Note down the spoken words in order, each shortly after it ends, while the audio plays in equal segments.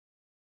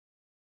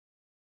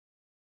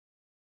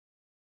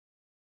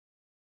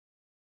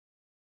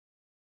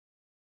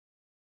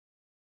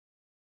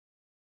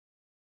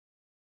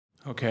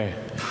Okay,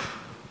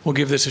 we'll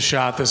give this a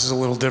shot. This is a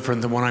little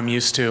different than what I'm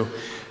used to.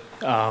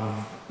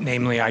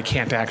 Namely, I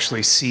can't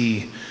actually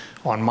see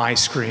on my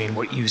screen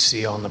what you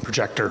see on the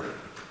projector.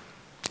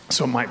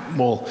 So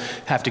we'll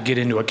have to get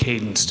into a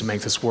cadence to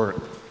make this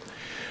work.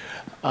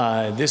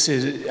 This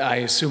is, I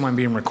assume I'm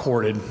being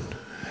recorded.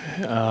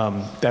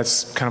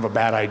 That's kind of a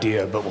bad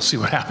idea, but we'll see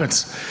what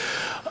happens.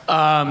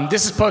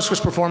 This is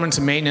Postgres Performance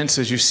and Maintenance.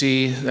 As you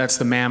see, that's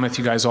the mammoth.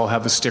 You guys all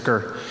have the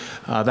sticker.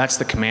 That's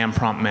the command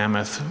prompt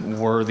mammoth.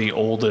 We're the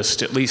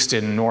oldest, at least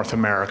in North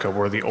America,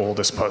 we're the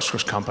oldest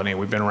Postgres company.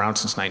 We've been around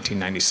since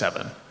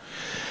 1997.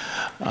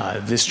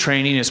 This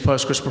training is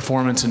Postgres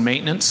Performance and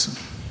Maintenance.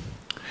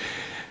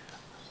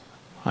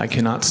 I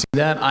cannot see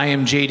that. I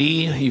am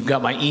JD. You've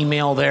got my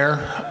email there.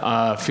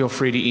 Feel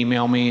free to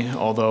email me,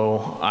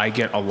 although I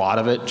get a lot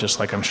of it, just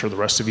like I'm sure the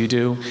rest of you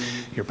do.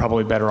 You're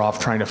probably better off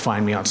trying to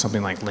find me on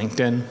something like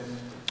LinkedIn.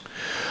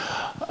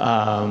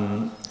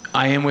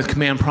 I am with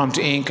Command Prompt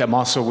Inc. I'm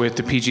also with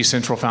the PG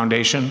Central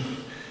Foundation,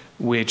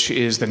 which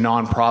is the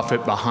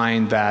nonprofit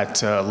behind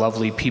that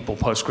lovely People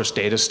Postgres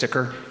data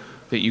sticker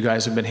that you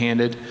guys have been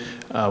handed.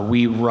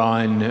 We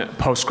run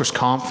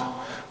PostgresConf,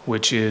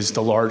 which is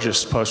the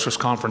largest Postgres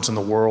conference in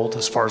the world,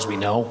 as far as we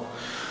know.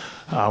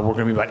 We're going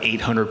to be about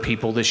 800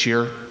 people this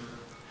year.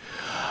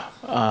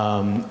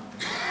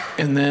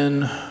 And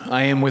then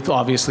I am with,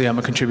 obviously, I'm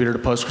a contributor to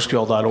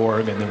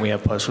PostgreSQL.org, and then we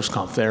have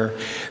PostgresConf there.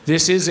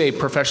 This is a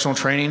professional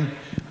training.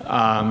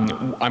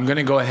 I'm going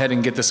to go ahead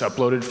and get this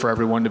uploaded for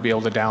everyone to be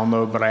able to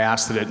download, but I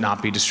ask that it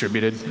not be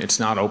distributed. It's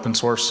not open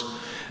source.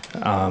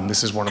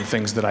 This is one of the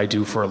things that I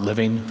do for a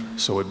living,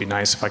 so it would be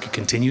nice if I could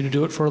continue to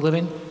do it for a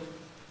living.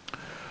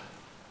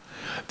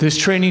 This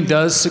training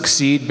does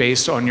succeed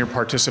based on your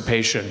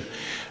participation.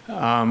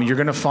 You're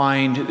going to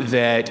find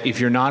that if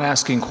you're not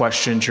asking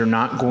questions, you're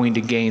not going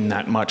to gain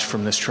that much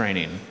from this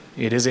training.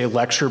 It is a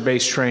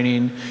lecture-based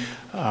training.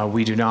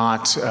 We do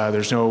not,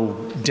 there's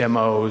no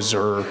demos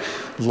or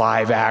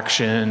live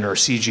action or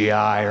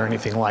CGI or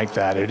anything like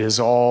that. It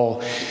is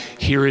all,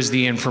 here is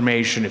the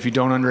information. If you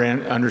don't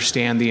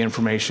understand the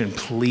information,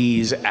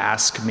 please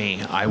ask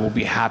me. I will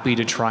be happy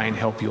to try and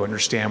help you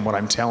understand what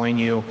I'm telling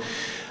you.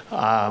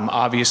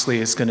 Obviously,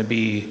 it's going to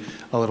be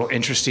a little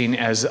interesting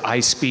as I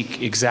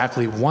speak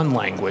exactly one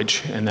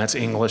language, and that's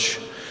English.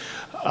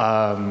 So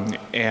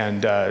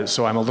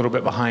I'm a little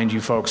bit behind you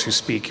folks who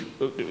speak.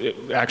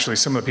 Actually,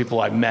 some of the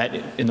people I've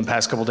met in the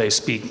past couple days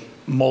speak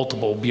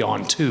multiple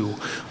beyond two,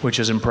 which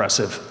is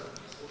impressive.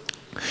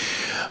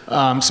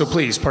 So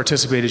please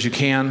participate as you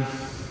can.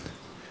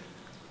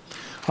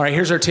 All right,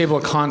 here's our table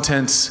of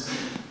contents.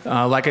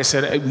 Like I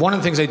said, one of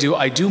the things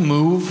I do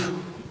move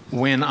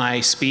when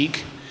I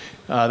speak.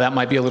 That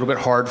might be a little bit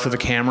hard for the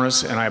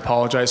cameras, and I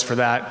apologize for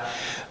that.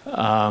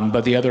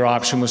 But the other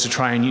option was to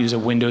try and use a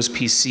Windows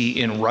PC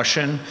in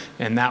Russian,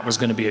 and that was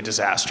going to be a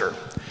disaster.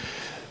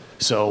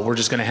 So we're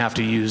just going to have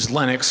to use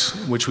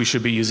Linux, which we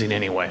should be using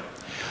anyway.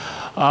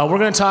 We're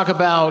going to talk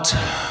about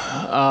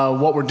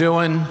what we're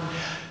doing,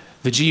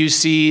 the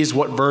GUCs,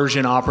 what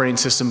version, operating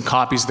system,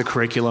 copies of the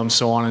curriculum,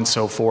 so on and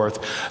so forth.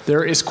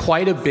 There is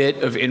quite a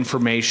bit of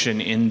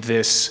information in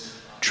this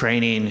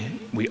training.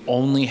 We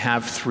only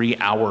have 3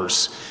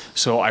 hours.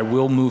 So I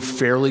will move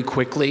fairly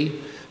quickly.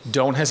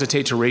 Don't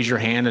hesitate to raise your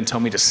hand and tell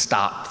me to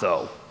stop,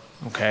 though.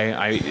 Okay?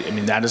 I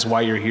mean, that is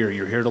why you're here.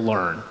 You're here to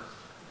learn.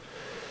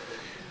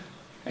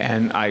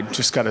 And I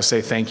just got to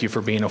say thank you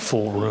for being a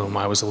full room.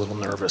 I was a little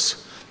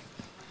nervous.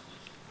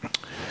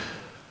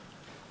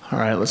 All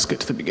right, let's get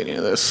to the beginning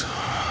of this.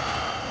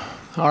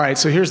 All right,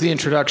 so here's the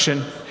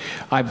introduction.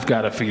 I've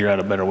got to figure out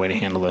a better way to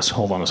handle this.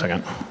 Hold on a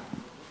second.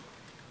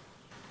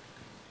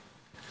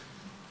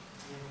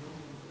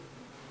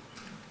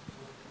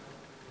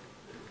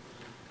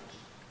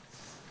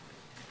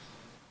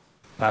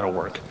 That'll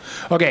work.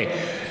 Okay.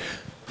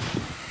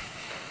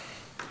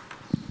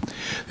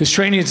 This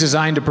training is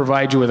designed to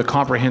provide you with a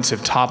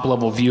comprehensive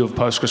top-level view of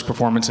Postgres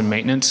performance and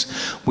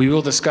maintenance. We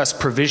will discuss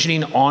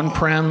provisioning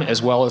on-prem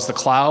as well as the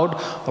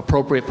cloud,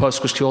 appropriate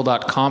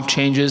PostgreSQL.conf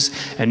changes,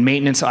 and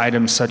maintenance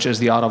items such as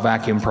the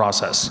autovacuum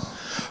process.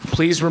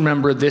 Please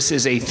remember this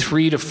is a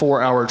 3 to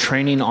 4 hour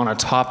training on a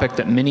topic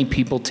that many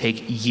people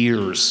take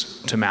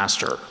years to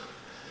master.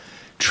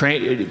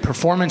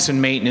 Performance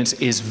and maintenance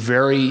is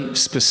very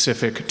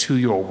specific to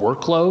your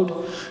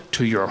workload,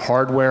 to your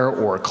hardware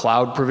or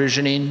cloud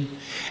provisioning,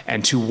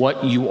 and to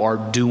what you are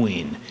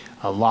doing.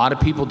 A lot of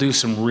people do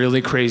some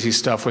really crazy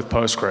stuff with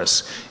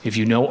Postgres. If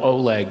you know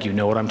Oleg, you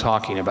know what I'm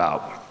talking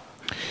about.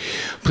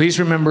 Please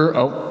remember,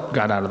 oh,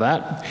 got out of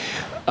that.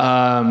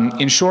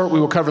 In short, we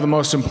will cover the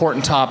most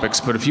important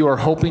topics, but if you are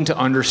hoping to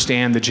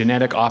understand the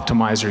genetic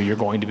optimizer, you're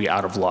going to be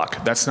out of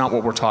luck. That's not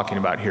what we're talking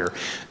about here.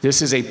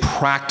 This is a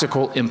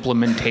practical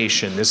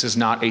implementation. This is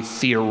not a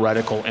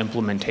theoretical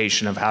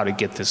implementation of how to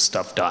get this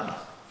stuff done.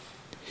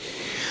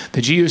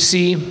 The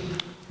GUC,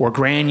 or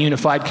Grand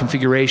Unified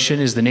Configuration,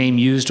 is the name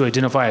used to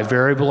identify a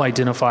variable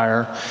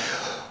identifier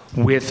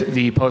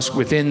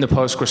within the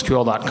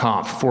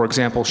PostgreSQL.conf. For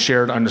example,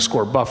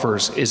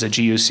 shared_buffers is a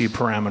GUC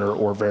parameter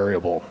or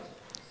variable.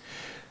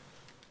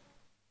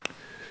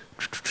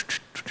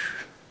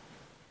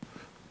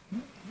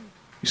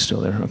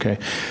 still there? Okay.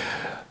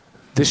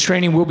 This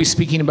training will be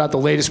speaking about the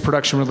latest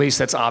production release.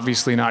 That's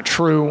obviously not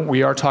true.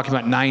 We are talking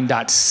about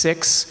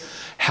 9.6.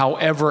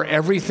 However,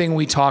 everything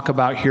we talk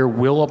about here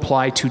will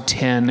apply to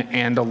 10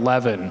 and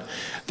 11.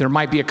 There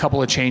might be a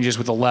couple of changes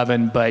with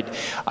 11, but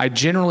I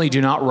generally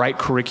do not write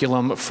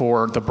curriculum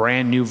for the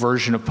brand new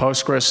version of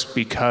Postgres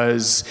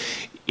because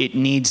it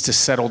needs to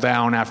settle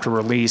down after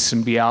release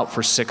and be out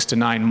for 6 to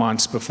 9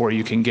 months before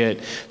you can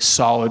get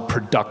solid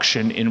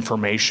production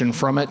information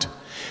from it.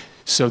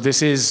 So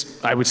this is,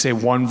 I would say,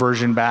 one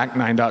version back,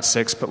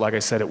 9.6, but like I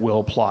said, it will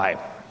apply.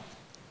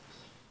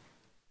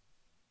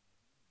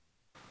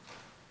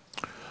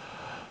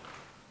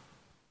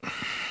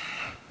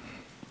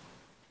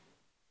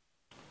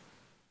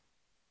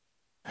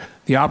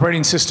 The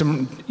operating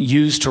system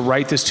used to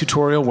write this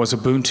tutorial was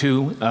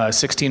Ubuntu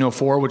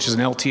 16.04, which is an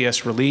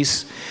LTS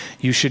release.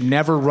 You should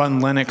never run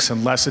Linux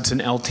unless it's an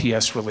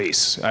LTS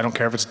release. I don't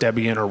care if it's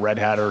Debian or Red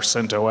Hat or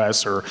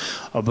CentOS or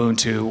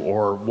Ubuntu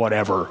or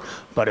whatever,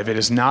 but if it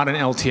is not an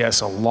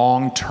LTS, a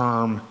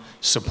long-term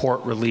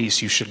support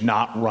release, you should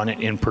not run it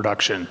in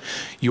production.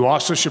 You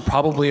also should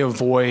probably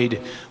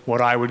avoid what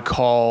I would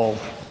call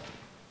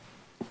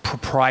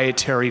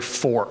proprietary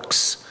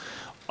forks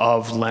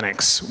of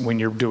Linux when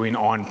you're doing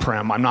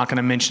on-prem. I'm not going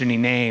to mention any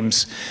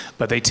names,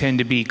 but they tend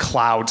to be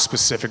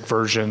cloud-specific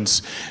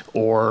versions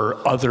or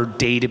other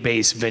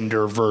database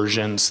vendor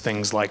versions,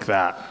 things like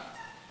that.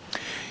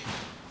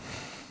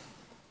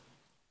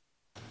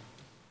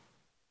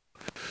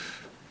 Let's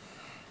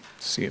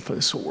see if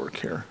this will work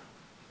here.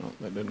 Oh,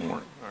 that didn't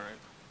work. All right.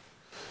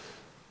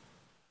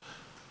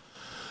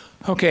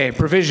 Okay,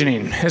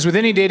 provisioning. As with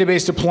any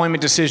database deployment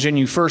decision,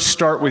 you first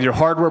start with your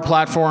hardware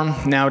platform.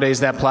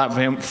 Nowadays, that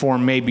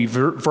platform may be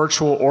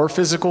virtual or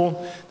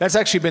physical. That's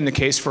actually been the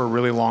case for a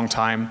really long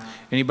time.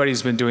 Anybody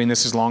who's been doing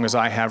this as long as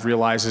I have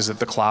realizes that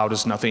the cloud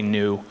is nothing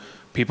new.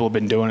 People have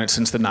been doing it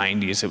since the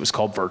 90s. It was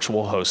called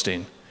virtual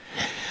hosting.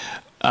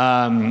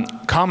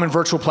 Common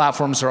virtual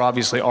platforms are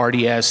obviously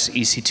RDS,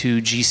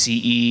 EC2,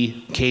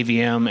 GCE,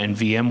 KVM, and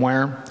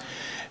VMware.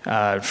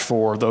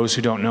 For those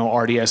who don't know,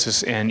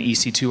 RDS and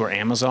EC2 are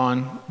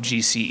Amazon,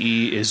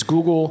 GCE is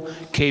Google,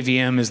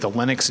 KVM is the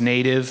Linux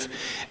native,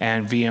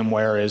 and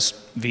VMware is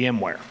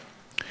VMware.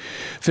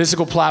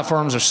 Physical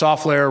platforms are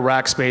software,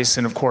 rack space,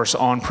 and of course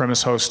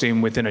on-premise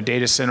hosting within a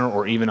data center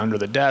or even under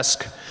the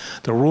desk.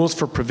 The rules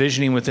for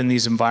provisioning within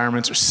these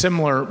environments are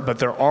similar, but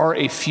there are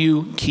a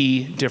few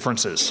key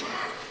differences.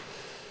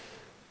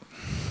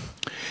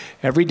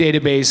 Every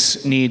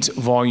database needs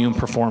volume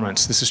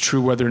performance. This is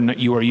true whether or not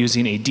you are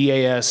using a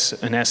DAS,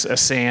 a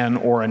SAN,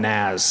 or a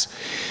NAS.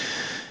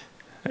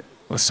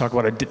 Let's talk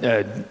about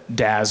a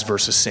DAS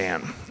versus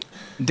SAN.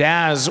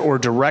 DAS, or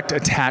direct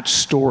attached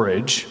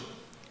storage,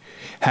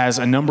 has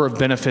a number of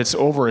benefits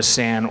over a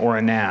SAN or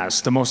a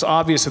NAS. The most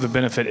obvious of the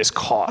benefit is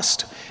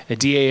cost. A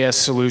DAS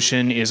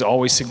solution is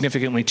always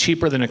significantly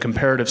cheaper than a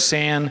comparative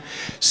SAN,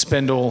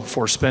 spindle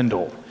for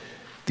spindle.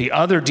 The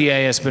other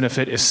DAS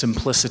benefit is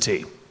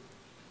simplicity.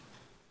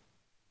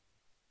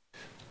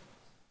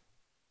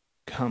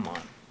 Come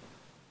on.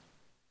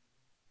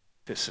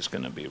 This is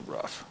going to be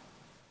rough.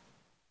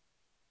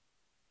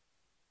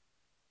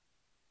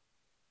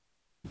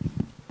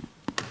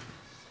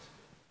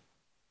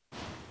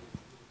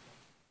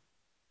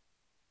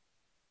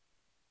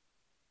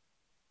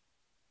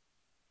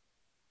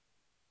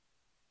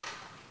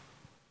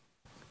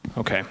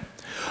 Okay.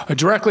 A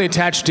directly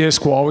attached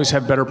disk will always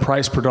have better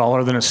price per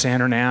dollar than a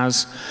SAN or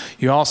NAS.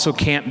 You also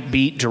can't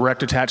beat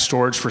direct attached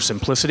storage for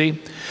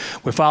simplicity.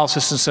 With file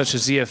systems such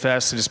as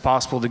ZFS, it is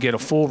possible to get a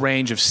full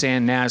range of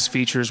SAN NAS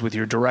features with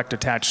your direct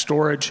attached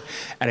storage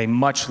at a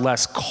much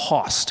less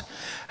cost.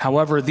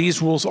 However,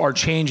 these rules are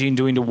changing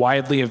due to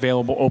widely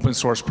available open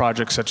source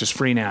projects such as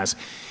FreeNAS.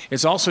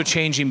 It's also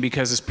changing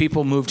because as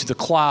people move to the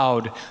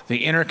cloud,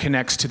 the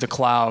interconnects to the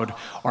cloud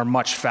are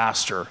much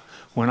faster.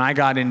 When I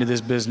got into this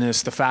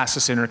business, the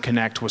fastest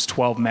interconnect was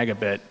 12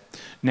 megabit.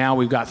 Now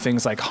we've got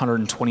things like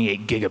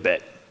 128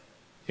 gigabit,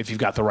 if you've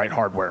got the right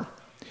hardware.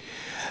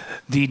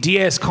 The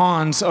DAS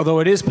cons, although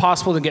it is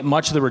possible to get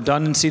much of the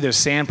redundancy that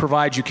SAN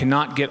provides, you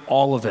cannot get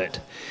all of it.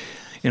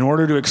 In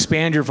order to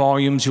expand your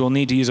volumes, you will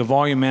need to use a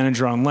volume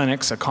manager on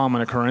Linux, a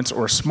common occurrence,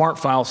 or a smart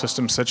file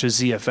system such as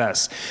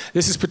ZFS.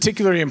 This is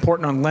particularly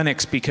important on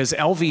Linux because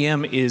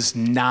LVM is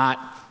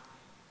not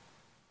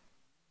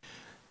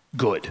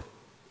good.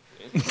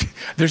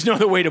 There's no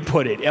other way to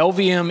put it.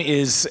 LVM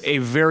is a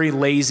very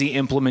lazy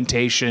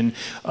implementation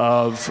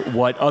of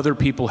what other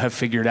people have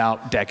figured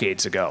out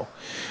decades ago.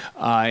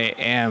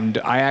 And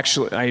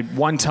I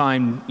one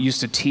time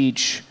used to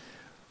teach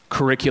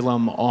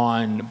curriculum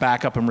on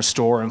backup and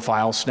restore and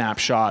file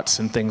snapshots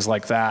and things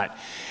like that.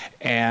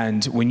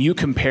 And when you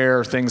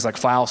compare things like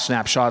file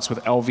snapshots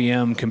with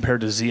LVM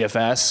compared to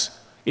ZFS,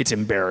 it's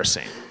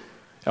embarrassing.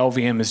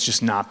 LVM is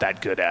just not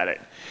that good at it.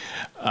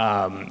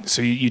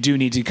 So you do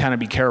need to kind of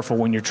be careful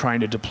when you're trying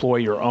to deploy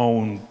your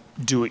own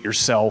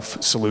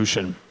do-it-yourself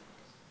solution.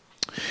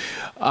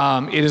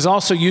 It is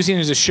also using it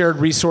as a shared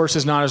resource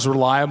is not as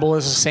reliable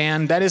as a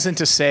SAN. That isn't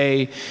to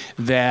say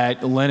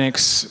that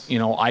Linux,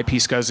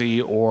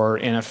 IPSCSI or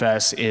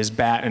NFS is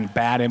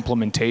bad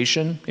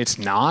implementation. It's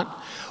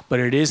not. But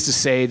it is to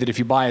say that if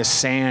you buy a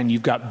SAN,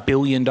 you've got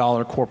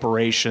billion-dollar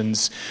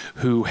corporations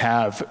who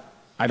have,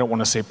 I don't want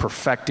to say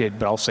perfected,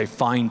 but I'll say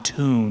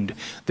fine-tuned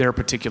their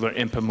particular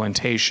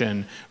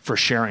implementation for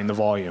sharing the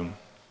volume.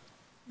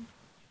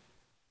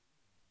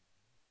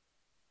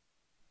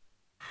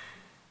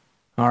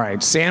 All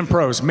right, SAN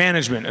pros,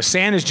 management. A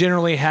SAN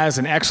generally has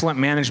an excellent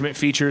management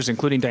features,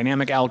 including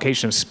dynamic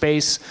allocation of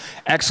space,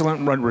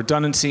 excellent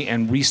redundancy,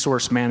 and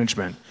resource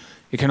management.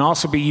 It can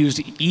also be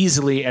used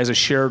easily as a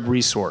shared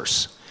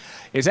resource.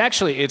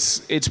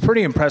 It's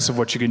pretty impressive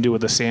what you can do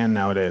with a SAN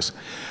nowadays.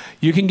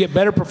 You can get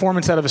better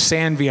performance out of a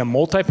SAN via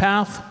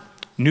multipath.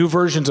 New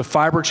versions of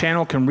Fiber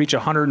Channel can reach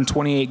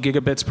 128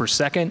 gigabits per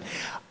second.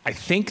 I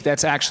think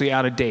that's actually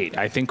out of date.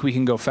 I think we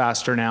can go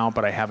faster now,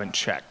 but I haven't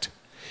checked.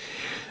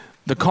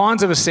 The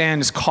cons of a SAN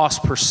is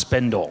cost per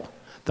spindle.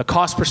 The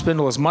cost per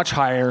spindle is much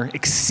higher,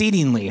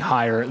 exceedingly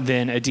higher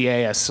than a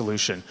DAS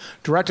solution.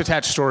 Direct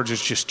attached storage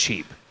is just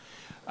cheap.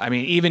 I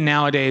mean, even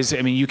nowadays,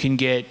 you can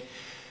get,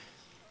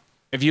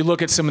 if you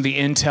look at some of the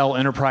Intel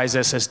enterprise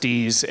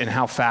SSDs and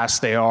how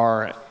fast they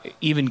are,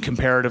 even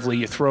comparatively,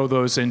 you throw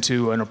those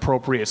into an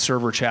appropriate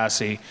server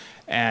chassis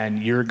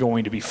and you're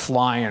going to be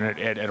flying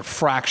at a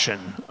fraction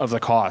of the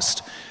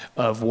cost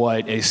of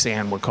what a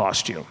SAN would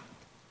cost you.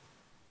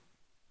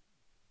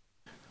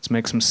 Let's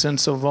make some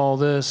sense of all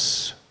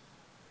this.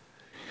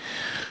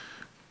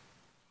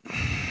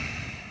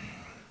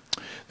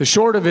 The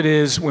short of it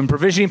is, when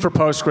provisioning for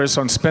Postgres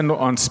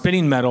on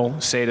spinning metal,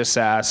 SATA,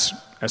 SAS,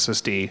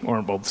 SSD,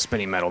 or both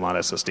spinning metal, not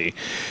SSD,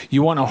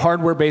 you want a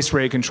hardware-based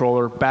RAID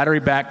controller, battery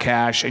back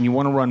cache, and you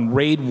want to run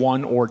RAID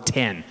 1 or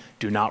 10.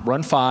 Do not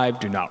run 5,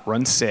 do not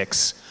run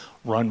 6,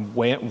 run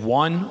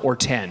 1 or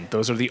 10.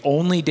 Those are the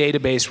only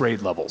database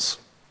RAID levels.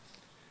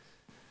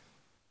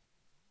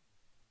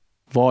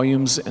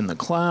 Volumes in the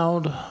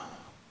cloud. What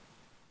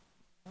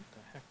the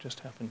heck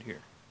just happened here?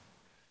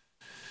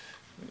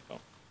 There we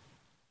go.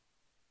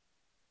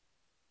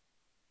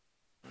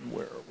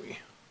 Where are we?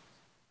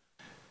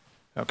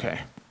 Okay.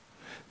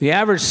 The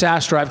average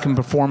SAS drive can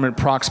perform at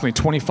approximately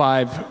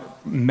 25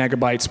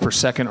 megabytes per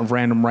second of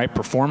random write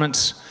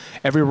performance.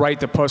 Every write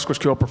that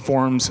PostgreSQL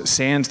performs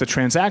sans the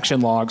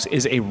transaction logs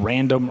is a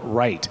random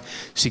write.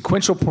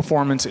 Sequential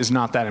performance is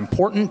not that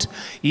important.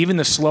 Even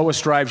the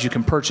slowest drives you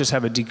can purchase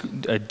have a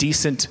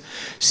decent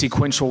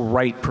sequential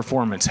write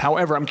performance.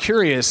 However, I'm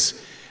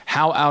curious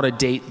how out of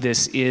date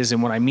this is,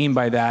 and what I mean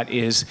by that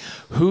is,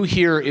 who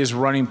here is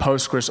running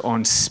Postgres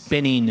on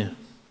spinning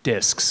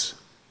disks?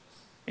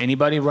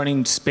 Anybody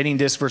running spinning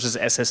disk versus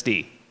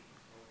SSD?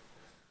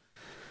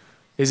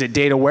 Is it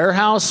data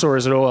warehouse or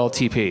is it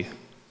OLTP?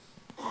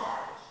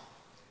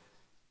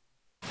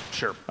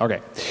 Sure, okay.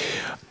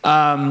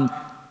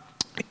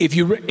 If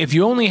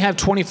you only have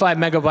 25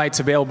 megabytes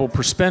available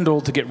per spindle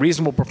to get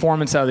reasonable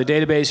performance out of the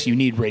database, you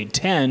need RAID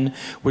 10,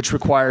 which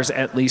requires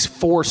at least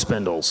 4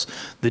 spindles.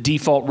 The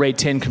default RAID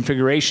 10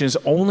 configuration is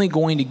only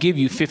going to give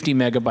you 50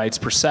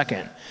 megabytes per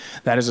second.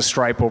 That is a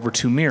stripe over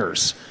 2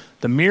 mirrors.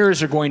 The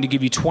mirrors are going to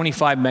give you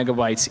 25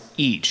 megabytes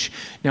each.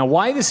 Now,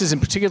 why this is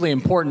particularly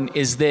important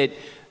is that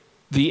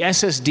the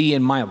SSD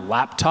in my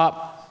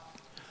laptop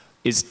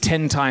is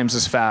 10 times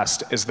as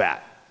fast as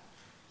that.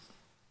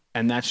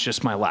 And that's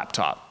just my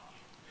laptop.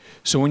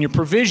 So when you're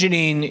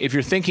provisioning, if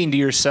you're thinking to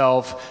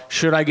yourself,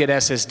 should I get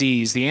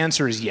SSDs? The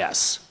answer is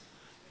yes.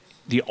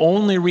 The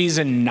only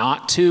reason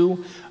not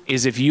to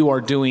is if you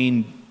are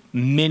doing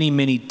many,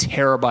 many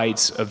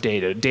terabytes of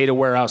data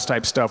warehouse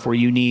type stuff where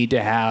you need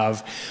to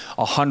have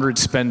 100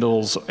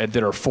 spindles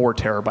that are 4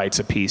 terabytes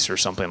a piece or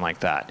something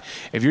like that.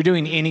 If you're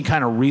doing any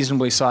kind of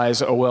reasonably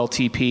sized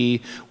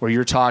OLTP where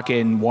you're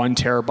talking 1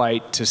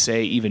 terabyte to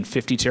say even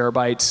 50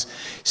 terabytes,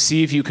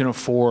 see if you can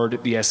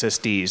afford the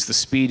SSDs. The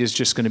speed is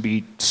just going to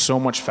be so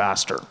much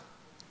faster.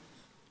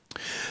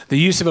 The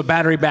use of a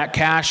battery back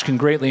cache can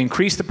greatly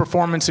increase the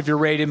performance of your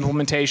RAID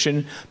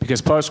implementation because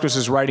Postgres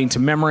is writing to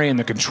memory and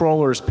the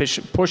controller is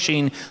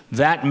pushing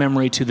that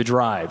memory to the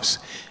drives.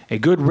 A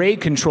good RAID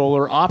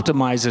controller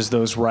optimizes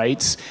those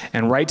writes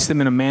and writes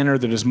them in a manner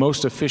that is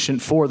most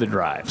efficient for the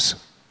drives.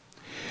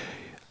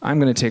 I'm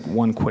going to take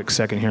one quick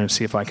second here and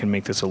see if I can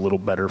make this a little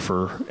better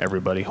for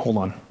everybody. Hold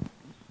on.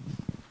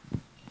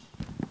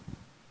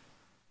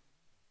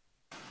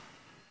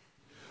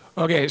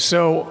 Okay,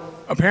 so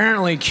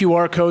apparently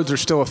QR codes are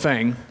still a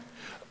thing.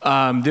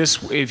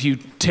 If you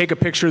take a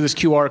picture of this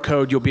QR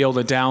code, you'll be able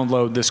to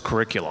download this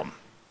curriculum.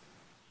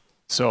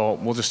 So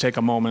we'll just take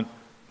a moment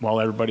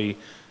while everybody,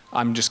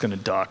 I'm just going to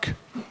duck.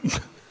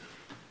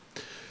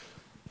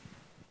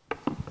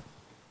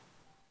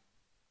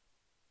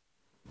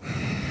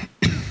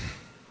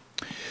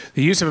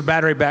 The use of a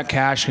battery back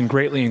cache can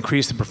greatly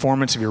increase the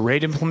performance of your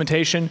RAID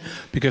implementation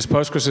because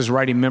Postgres is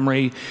writing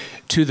memory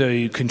to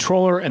the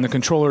controller and the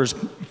controller is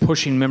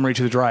pushing memory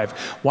to the drive.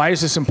 Why is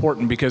this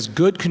important? Because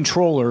good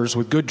controllers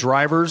with good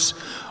drivers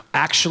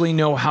actually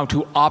know how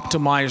to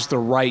optimize the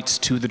writes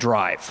to the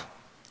drive.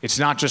 It's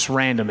not just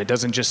random. It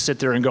doesn't just sit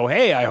there and go,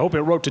 hey, I hope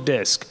it wrote to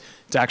disk.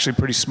 It's actually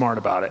pretty smart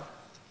about it.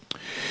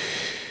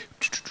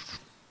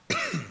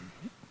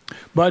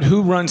 But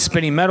who runs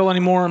spinning metal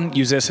anymore?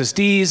 Use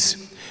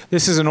SSDs.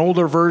 This is an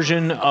older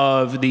version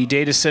of the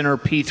data center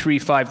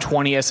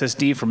P3520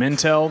 SSD from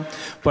Intel,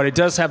 but it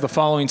does have the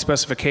following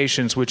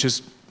specifications, which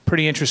is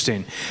pretty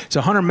interesting. It's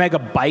 100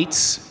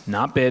 megabytes,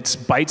 not bits,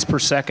 bytes per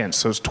second.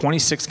 So it's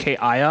 26K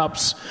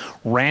IOPS,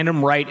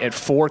 random write at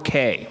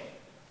 4K.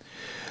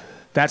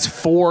 That's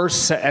four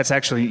SAS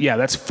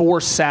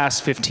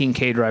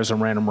 15K drives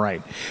on random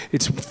write.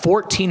 It's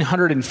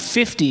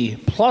 1,450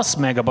 plus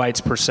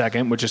megabytes per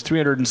second, which is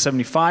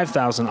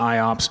 375,000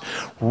 IOPS,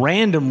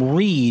 random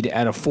read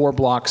at a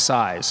 4-block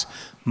size.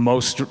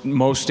 Most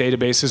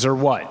databases are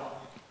what?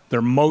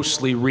 They're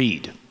mostly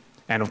read.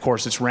 And of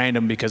course, it's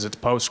random because it's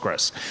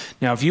Postgres.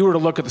 Now, if you were to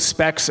look at the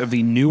specs of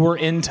the newer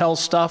Intel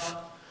stuff,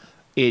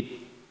 it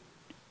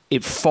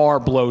far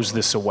blows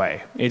this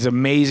away. It's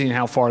amazing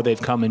how far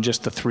they've come in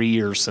just the 3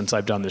 years since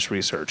I've done this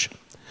research.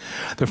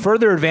 The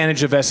further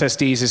advantage of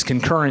SSDs is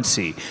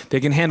concurrency.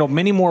 They can handle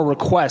many more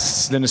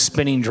requests than a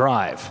spinning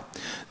drive.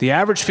 The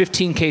average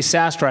 15K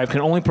SAS drive can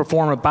only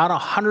perform about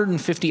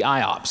 150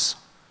 IOPS.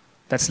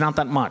 That's not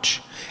that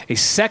much. A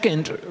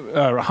second,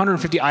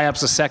 150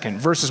 IOPS a second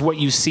versus what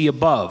you see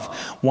above.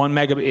 1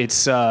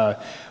 megabits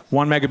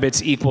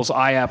equals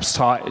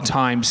IOPS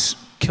times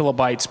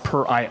kilobytes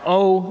per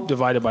I/O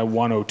divided by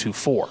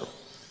 1024.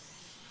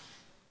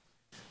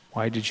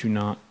 Why did you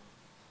not?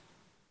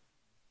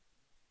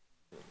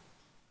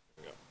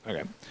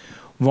 Okay.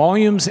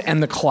 Volumes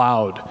and the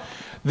cloud.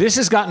 This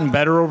has gotten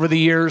better over the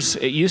years.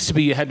 It used to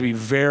be you had to be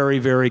very,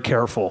 very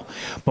careful.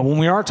 But when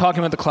we are talking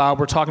about the cloud,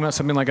 we're talking about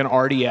something like an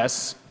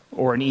RDS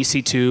or an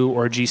EC2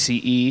 or a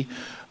GCE.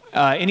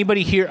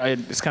 Anybody here,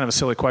 it's kind of a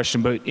silly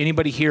question, but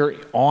anybody here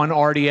on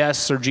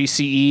RDS or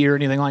GCE or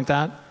anything like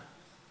that?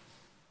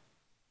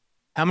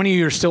 How many of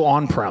you are still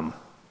on-prem?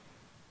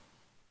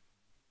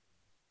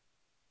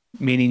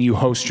 Meaning you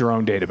host your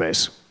own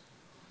database.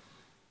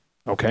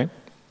 Okay.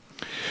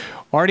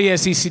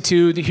 RDS,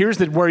 EC2, here's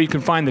where you can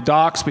find the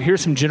docs, but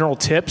here's some general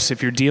tips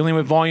if you're dealing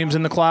with volumes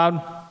in the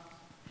cloud.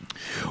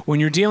 When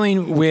you're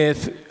dealing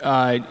with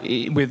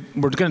we're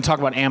going to talk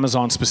about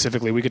Amazon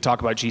specifically. We could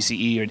talk about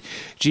GCE.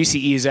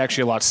 GCE is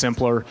actually a lot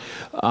simpler.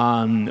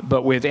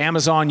 But with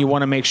Amazon, you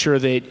want to make sure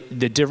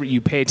that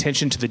you pay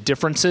attention to the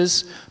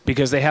differences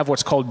because they have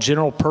what's called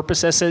general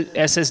purpose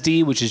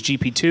SSD, which is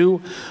GP2,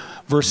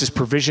 versus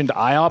provisioned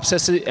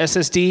IOPS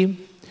SSD.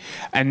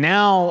 And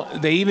now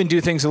they even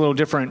do things a little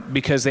different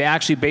because they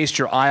actually based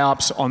your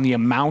IOPS on the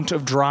amount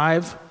of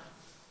drive,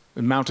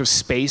 amount of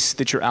space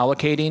that you're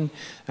allocating.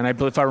 And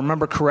if I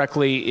remember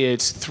correctly,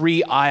 it's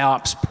 3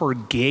 IOPS per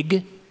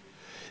gig.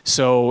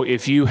 So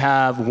if you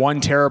have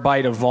 1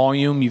 terabyte of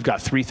volume, you've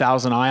got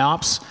 3,000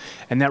 IOPS.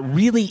 And that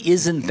really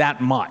isn't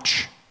that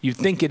much. You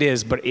think it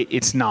is, but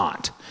it's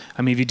not.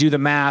 I mean, if you do the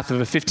math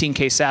of a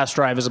 15K SAS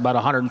drive is about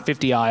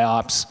 150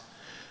 IOPS,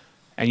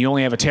 and you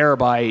only have a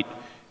terabyte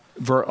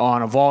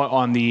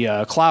on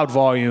the cloud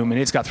volume, and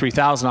it's got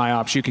 3,000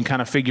 IOPS, you can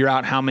kind of figure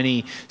out how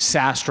many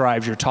SAS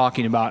drives you're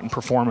talking about in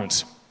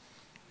performance.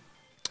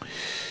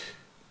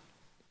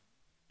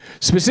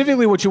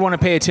 Specifically, what you want to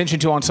pay attention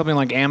to on something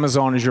like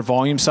Amazon is your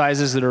volume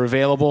sizes that are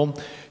available.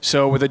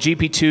 So with a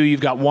GP2,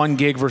 you've got 1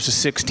 gig versus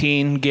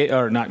 16 gig,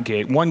 or not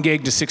gig, 1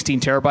 gig to 16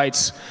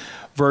 terabytes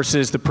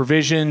versus the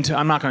provisioned.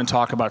 I'm not going to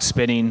talk about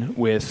spinning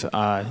with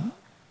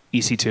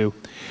EC2.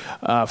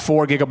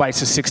 4 gigabytes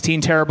to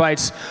 16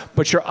 terabytes,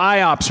 but your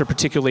IOPS are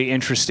particularly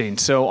interesting.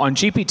 So on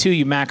GP2,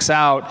 you max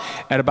out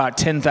at about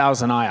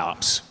 10,000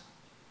 IOPS.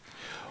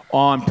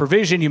 On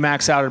provision, you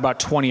max out at about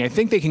 20. I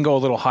think they can go a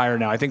little higher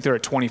now. I think they're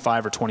at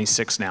 25 or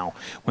 26 now.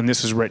 When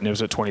this was written, it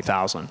was at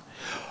 20,000.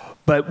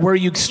 But where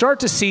you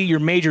start to see your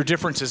major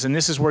differences, and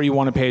this is where you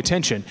want to pay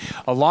attention,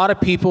 a lot of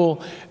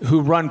people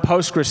who run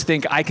Postgres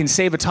think I can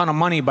save a ton of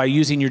money by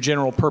using your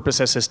general purpose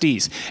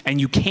SSDs,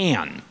 and you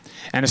can.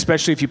 And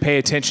especially if you pay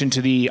attention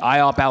to the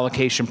IOP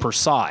allocation per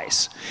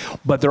size.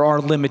 But there are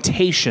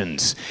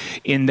limitations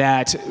in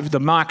that the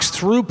max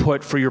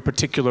throughput for your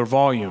particular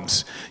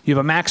volumes. You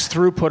have a max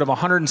throughput of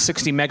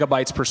 160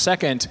 megabytes per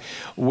second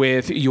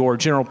with your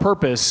general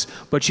purpose,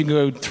 but you can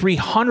go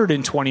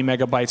 320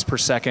 megabytes per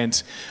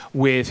second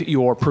with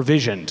your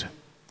provisioned.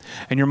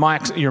 And your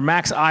max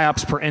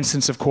IOPS per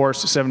instance, of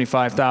course,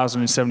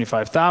 75,000 and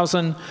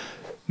 75,000.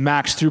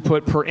 Max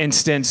throughput per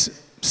instance,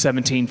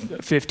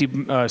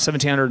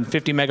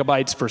 1750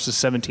 megabytes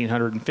versus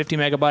 1750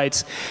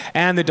 megabytes,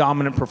 and the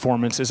dominant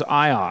performance is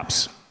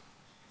IOPS.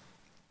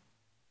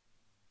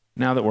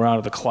 Now that we're out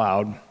of the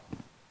cloud.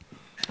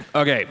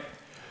 Okay,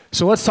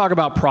 so let's talk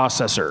about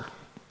processor.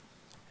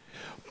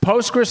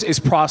 Postgres is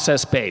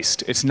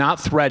process-based. It's not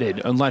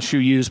threaded unless you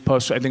use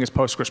I think it's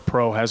Postgres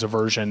Pro has a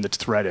version that's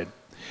threaded.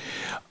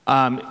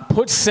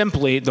 Put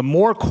simply, the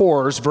more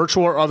cores,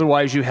 virtual or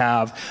otherwise, you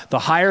have, the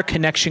higher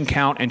connection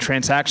count and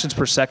transactions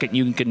per second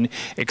you can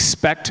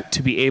expect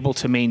to be able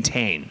to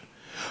maintain.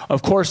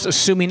 Of course,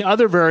 assuming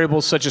other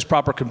variables such as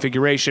proper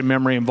configuration,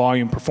 memory, and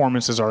volume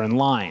performances are in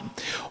line.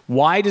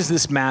 Why does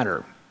this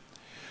matter?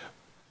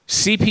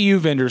 CPU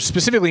vendors,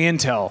 specifically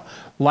Intel,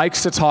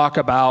 likes to talk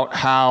about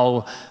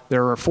how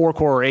there are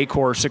 4-core,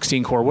 8-core,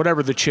 16-core,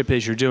 whatever the chip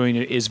is you're doing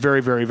is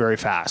very, very, very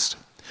fast.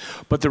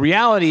 But the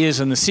reality is,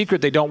 and the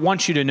secret they don't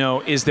want you to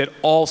know, is that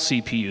all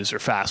CPUs are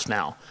fast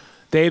now.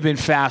 They have been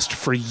fast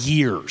for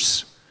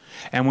years.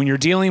 And when you're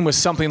dealing with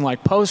something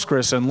like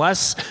Postgres,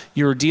 unless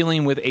you're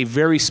dealing with a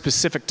very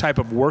specific type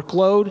of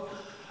workload,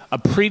 a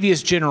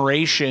previous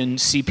generation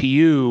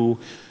CPU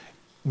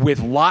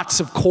with lots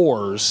of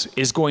cores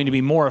is going to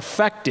be more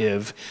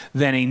effective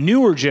than a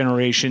newer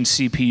generation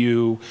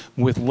CPU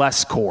with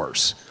less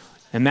cores.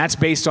 And that's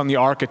based on the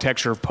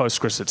architecture of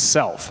Postgres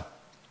itself.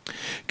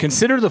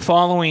 Consider the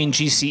following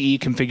GCE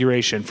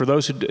configuration. For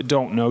those who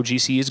don't know,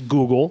 GCE is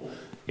Google.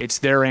 It's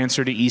their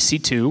answer to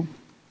EC2.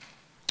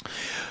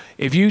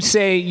 If you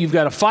say you've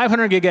got a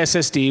 500 gig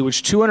SSD,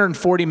 which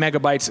 240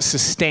 megabytes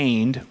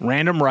sustained,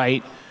 random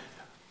write,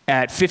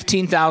 at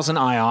 15,000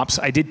 IOPS,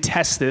 I did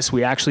test this,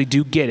 we actually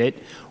do get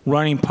it,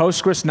 running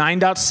Postgres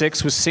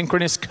 9.6 with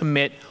synchronous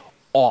commit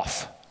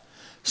off.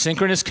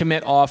 Synchronous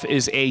commit off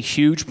is a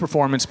huge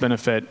performance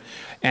benefit,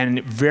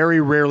 and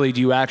very rarely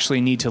do you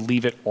actually need to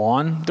leave it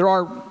on. There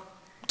are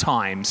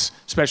times,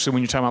 especially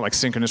when you're talking about like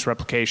synchronous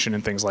replication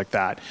and things like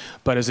that,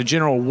 but as a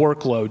general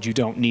workload, you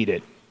don't need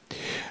it.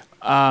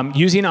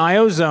 Using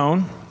IO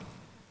zone,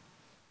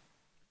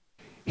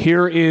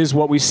 here is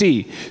what we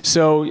see.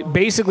 So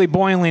basically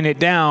boiling it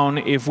down,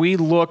 if we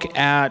look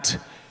at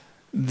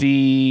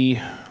the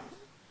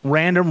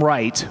random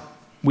write,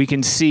 we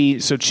can see,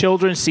 so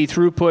children see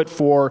throughput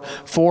for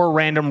 4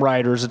 random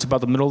writers. It's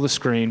about the middle of the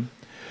screen.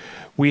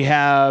 We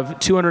have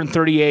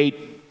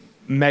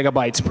 238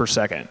 megabytes per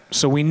second.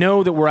 So we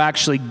know that we're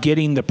actually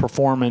getting the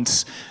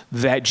performance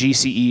that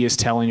GCE is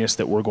telling us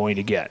that we're going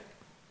to get.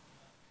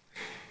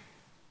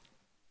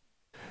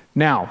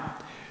 Now,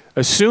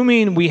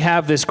 assuming we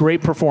have this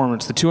great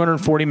performance, the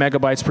 240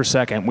 megabytes per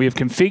second, we have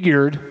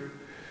configured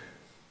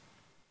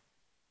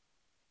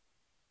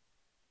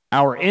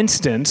our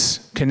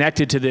instance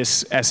connected to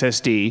this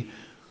SSD.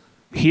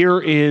 Here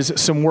is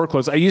some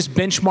workloads. I used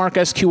benchmark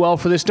SQL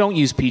for this. Don't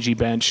use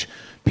PGBench.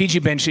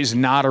 PGBench is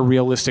not a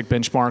realistic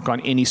benchmark on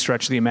any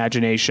stretch of the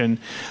imagination.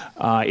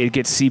 It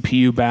gets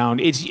CPU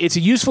bound. It's a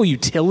useful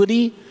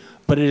utility,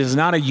 but it is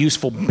not a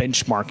useful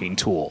benchmarking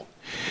tool.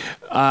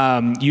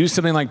 Use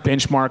something like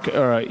benchmark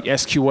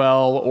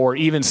SQL, or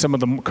even some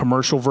of the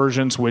commercial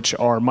versions, which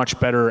are much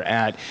better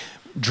at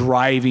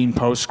driving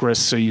Postgres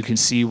so you can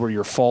see where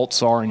your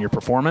faults are in your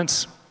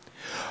performance.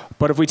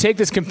 But if we take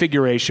this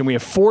configuration, we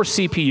have 4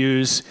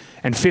 CPUs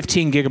and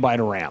 15 gigabyte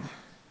of RAM.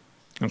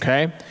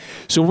 Okay?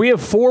 So we have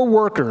 4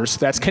 workers,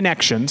 that's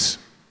connections.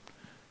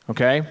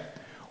 Okay?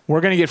 We're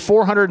going to get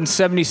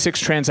 476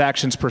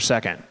 transactions per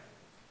second.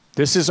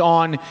 This is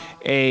on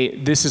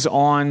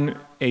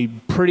a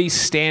pretty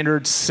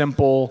standard,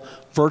 simple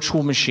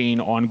virtual machine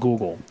on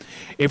Google.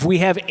 If we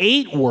have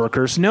 8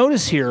 workers,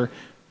 notice here,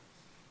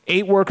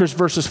 8 workers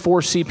versus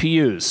 4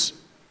 CPUs,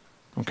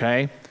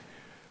 okay?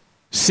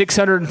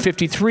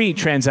 653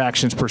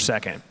 transactions per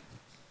second.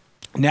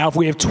 Now, if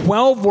we have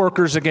 12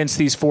 workers against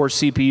these 4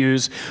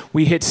 CPUs,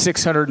 we hit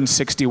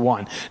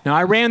 661. Now,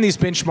 I ran these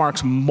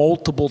benchmarks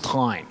multiple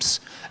times,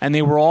 and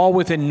they were all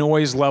within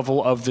noise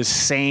level of the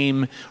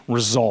same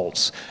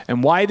results.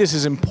 And why this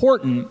is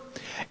important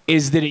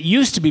is that it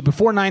used to be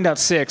before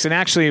 9.6, and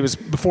actually it was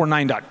before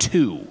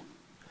 9.2,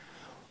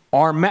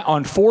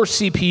 on 4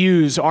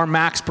 CPUs, our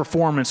max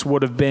performance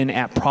would have been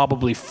at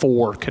probably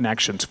 4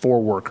 connections,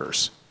 4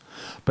 workers.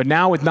 But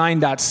now with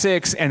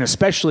 9.6, and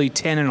especially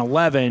 10 and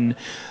 11,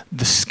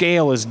 the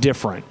scale is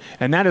different.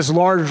 And that is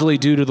largely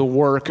due to the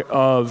work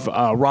of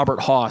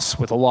Robert Haas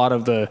with a lot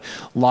of the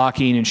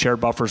locking and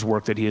shared buffers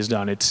work that he has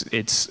done.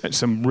 It's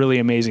some really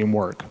amazing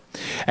work.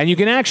 And you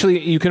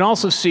can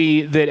also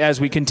see that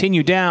as we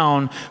continue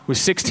down with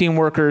 16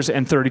 workers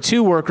and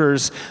 32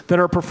 workers, that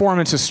our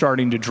performance is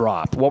starting to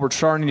drop. What we're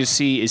starting to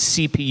see is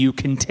CPU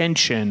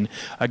contention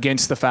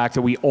against the fact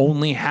that we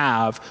only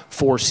have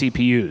 4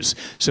 CPUs.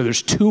 So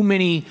there's too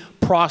many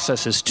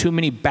processes, too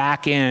many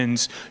back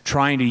ends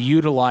trying to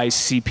utilize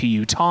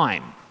CPU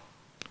time.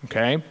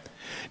 Okay?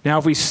 Now,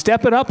 if we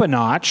step it up a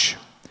notch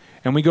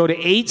and we go to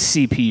 8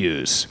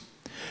 CPUs,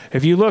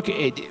 if you look,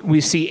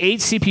 we see 8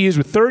 CPUs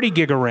with 30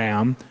 gig of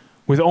RAM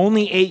with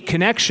only 8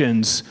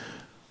 connections,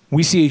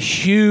 we see a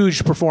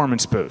huge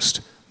performance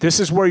boost. This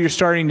is where you're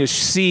starting to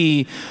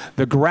see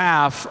the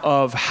graph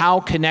of how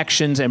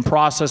connections and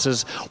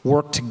processes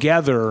work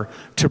together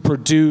to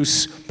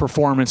produce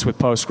performance with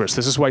Postgres.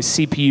 This is why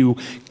CPU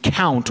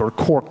count or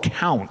core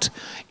count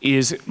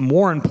is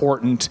more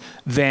important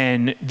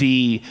than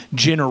the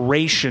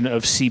generation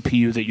of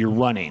CPU that you're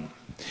running.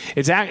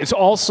 It's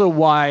also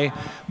why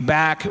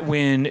back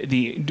when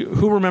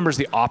who remembers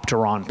the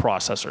Opteron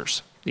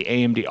processors, the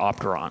AMD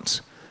Opterons?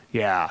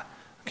 Yeah.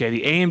 Okay,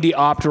 the AMD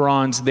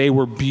Opterons, they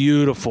were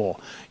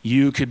beautiful.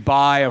 You could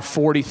buy a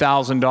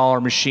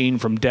 $40,000 machine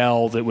from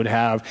Dell that would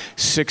have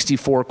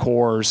 64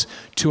 cores,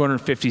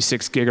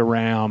 256 gig of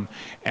RAM,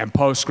 and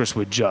Postgres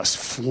would just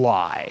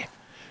fly.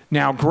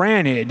 Now,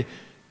 granted,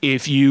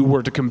 if you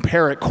were to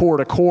compare it core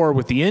to core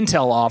with the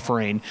Intel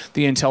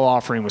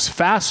offering was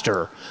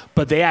faster,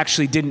 but they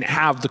actually didn't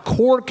have the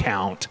core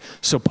count,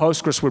 so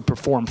Postgres would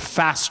perform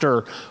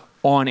faster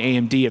on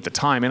AMD at the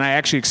time. And I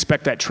actually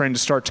expect that trend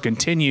to start to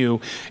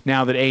continue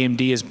now that AMD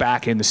is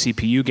back in the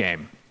CPU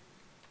game.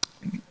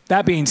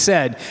 That being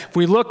said, if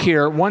we look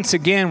here, once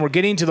again, we're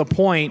getting to the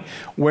point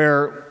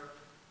where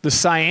the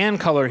cyan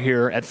color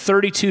here at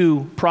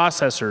 32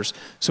 processors,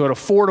 so at a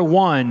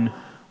 4-to-1,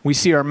 we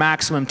see our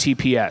maximum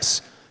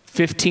TPS,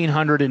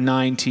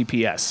 1,509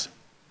 TPS.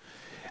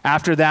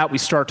 After that, we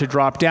start to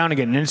drop down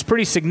again, and it's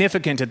pretty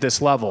significant at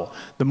this level.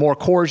 The more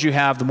cores you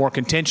have, the more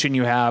contention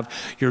you have,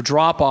 your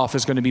drop-off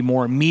is going to be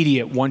more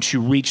immediate once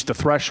you reach the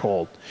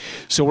threshold.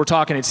 So we're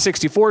talking at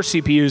 64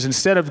 CPUs,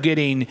 instead of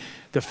getting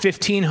the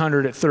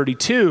 1,500 at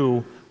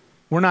 32,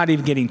 we're not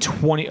even getting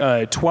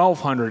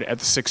 1,200 at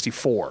the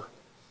 64.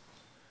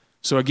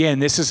 So again,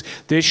 this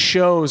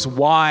shows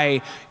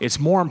why it's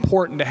more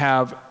important to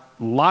have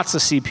lots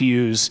of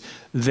CPUs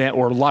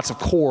or lots of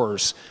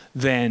cores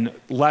than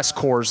less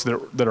cores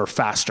that are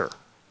faster.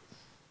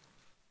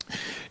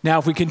 Now,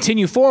 if we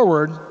continue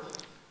forward,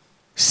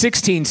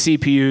 16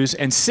 CPUs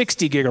and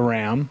 60 gig of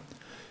RAM,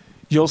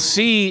 you'll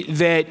see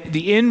that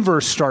the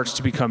inverse starts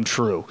to become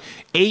true.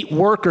 8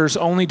 workers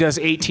only does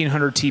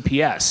 1,800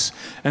 TPS.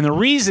 And the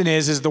reason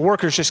is the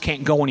workers just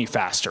can't go any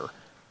faster.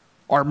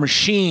 Our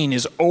machine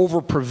is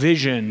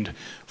over-provisioned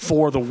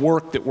for the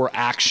work that we're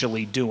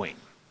actually doing.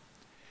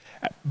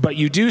 But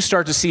you do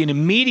start to see an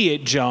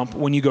immediate jump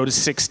when you go to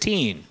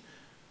 16.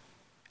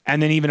 And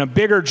then even a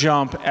bigger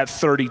jump at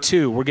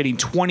 32. We're getting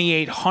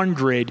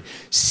 2,800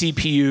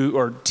 CPU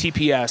or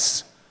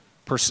TPS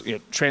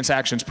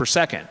transactions per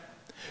second.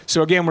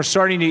 So again, we're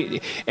starting to,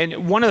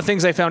 and one of the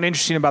things I found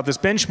interesting about this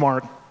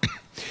benchmark,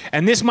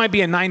 and this might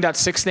be a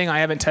 9.6 thing, I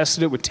haven't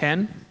tested it with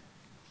 10.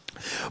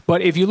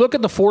 But if you look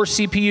at the 4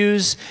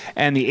 CPUs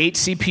and the 8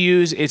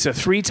 CPUs, it's a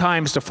 3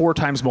 times to 4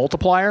 times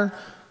multiplier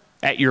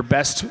at your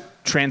best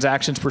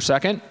transactions per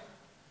second.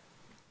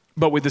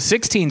 But with the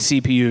 16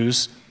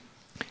 CPUs,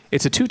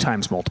 it's a 2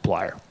 times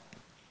multiplier.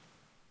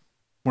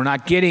 We're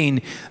not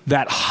getting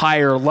that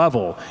higher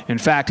level. In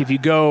fact, if you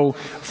go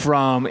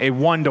from a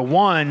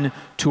 1-to-1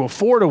 to a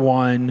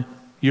 4-to-1,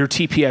 your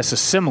TPS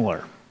is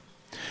similar.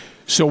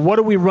 So what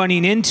are we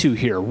running into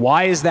here?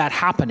 Why is that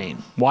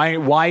happening?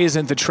 Why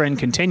isn't the trend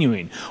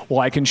continuing? Well,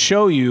 I can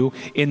show you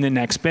in the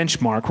next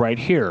benchmark right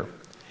here.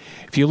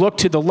 If you look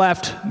to the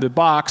left, the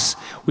box,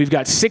 we've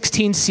got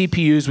 16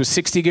 CPUs with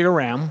 60 gig of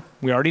RAM.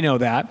 We already know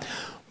that.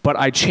 But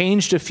I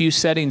changed a few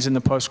settings in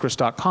the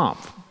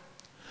Postgres.conf.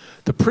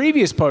 The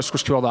previous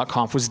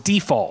PostgreSQL.conf was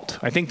default.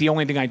 I think the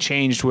only thing I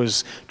changed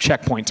was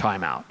checkpoint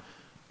timeout.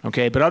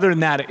 Okay, but other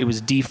than that, it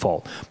was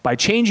default. By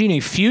changing a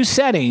few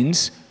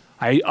settings,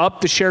 I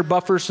upped the shared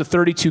buffers to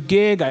 32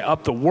 gig. I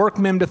upped the work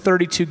mem to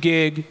 32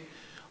 gig.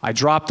 I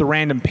dropped the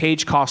random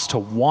page cost to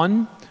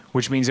 1,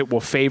 which means it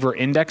will favor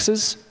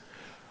indexes.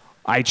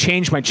 I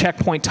changed my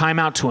checkpoint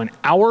timeout to an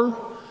hour.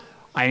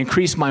 I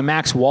increased my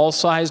max wall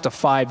size to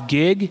 5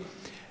 gig.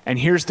 And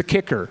here's the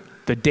kicker.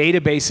 The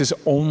database is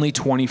only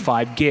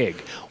 25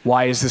 gig.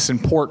 Why is this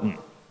important?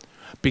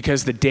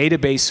 Because the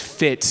database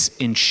fits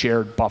in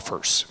shared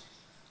buffers.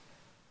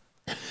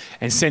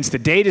 And since the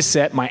data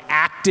set, my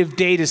active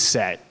data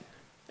set,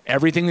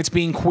 everything that's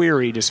being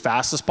queried as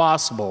fast as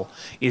possible,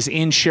 is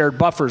in shared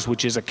buffers,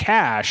 which is a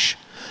cache,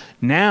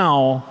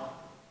 now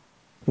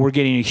we're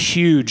getting a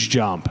huge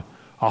jump.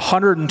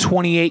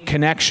 128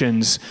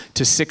 connections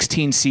to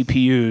 16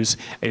 CPUs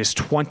is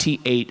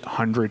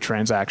 2,800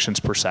 transactions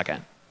per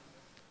second.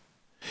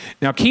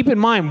 Now keep in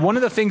mind, one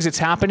of the things that's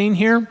happening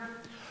here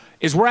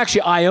is we're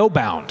actually I/O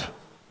bound.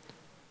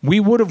 We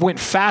would have went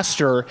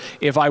faster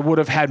if I would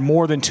have had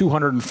more than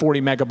 240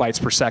 megabytes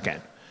per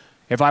second.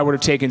 If I would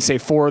have taken, say,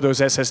 4 of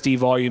those SSD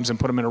volumes and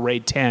put them in a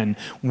RAID 10,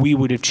 we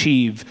would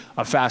achieve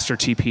a faster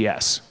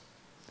TPS.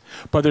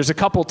 But there's a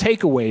couple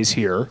takeaways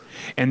here,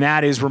 and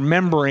that is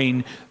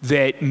remembering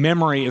that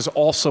memory is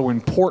also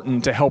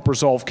important to help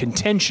resolve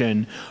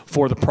contention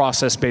for the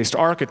process-based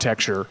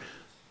architecture.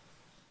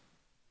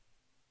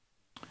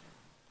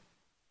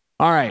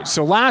 All right,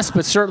 so last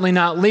but certainly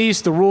not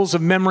least, the rules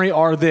of memory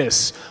are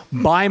this: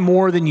 buy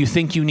more than you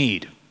think you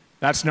need.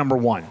 That's number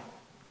 1.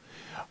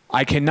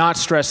 I cannot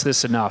stress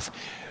this enough.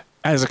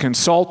 As a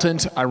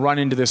consultant, I run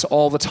into this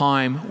all the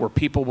time where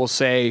people will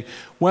say,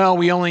 well,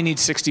 we only need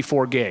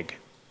 64 gig.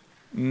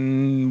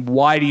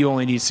 Why do you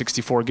only need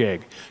 64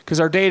 gig? Because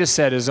our data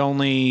set is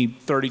only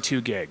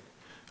 32 gig.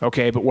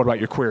 Okay, but what about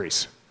your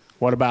queries?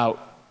 What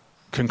about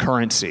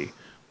concurrency?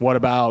 What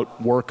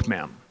about work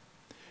mem?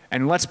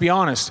 And let's be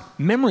honest,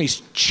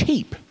 memory's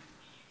cheap.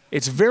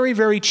 It's very,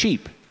 very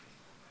cheap.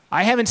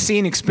 I haven't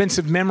seen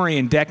expensive memory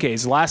in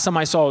decades. The last time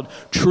I saw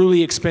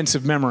truly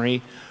expensive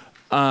memory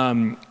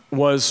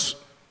was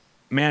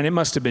man, it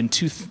must have been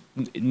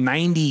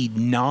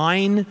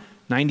 99,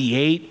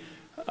 98.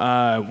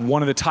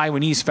 One of the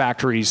Taiwanese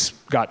factories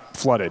got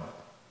flooded,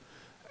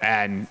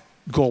 and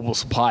global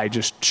supply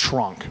just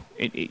shrunk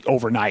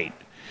overnight.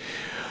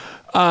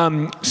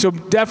 So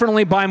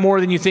definitely buy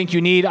more than you think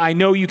you need. I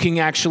know you can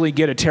actually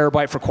get a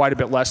terabyte for quite a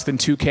bit less than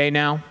 2K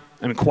now.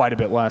 I mean, quite a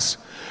bit less.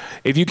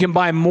 If you can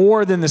buy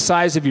more than the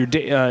size of your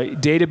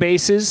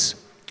databases,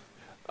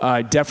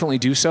 definitely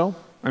do so.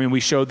 I mean,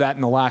 we showed that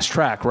in the last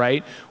track,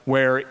 right?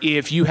 Where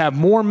if you have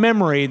more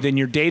memory than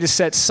your data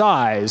set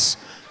size,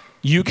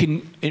 you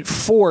can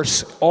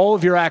force all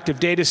of your active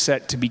data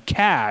set to be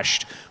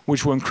cached,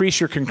 which will increase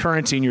your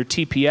concurrency and your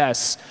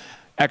TPS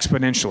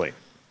exponentially.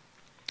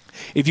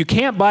 If you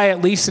can't buy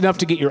at least enough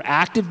to get your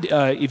active,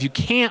 if you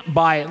can't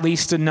buy at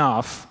least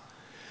enough,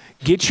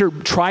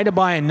 try to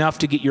buy enough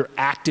to get your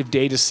active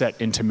data set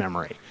into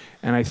memory.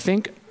 And I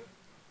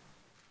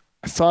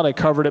thought I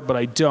covered it, but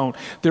I don't.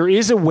 There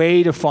is a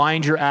way to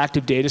find your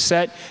active data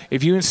set.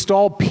 If you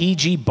install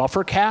PG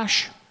buffer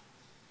cache,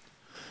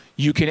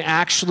 you can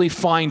actually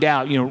find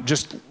out,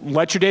 just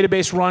let your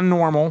database run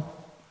normal,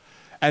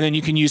 and then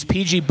you can use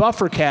PG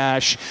buffer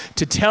cache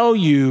to tell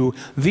you,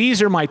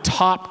 these are my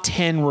top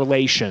 10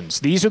 relations.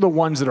 These are the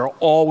ones that are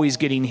always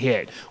getting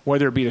hit,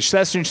 whether it be the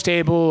session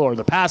table or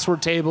the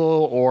password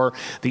table or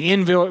the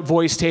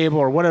invoice table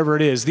or whatever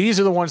it is. These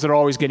are the ones that are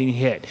always getting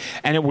hit.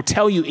 And it will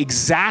tell you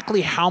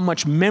exactly how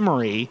much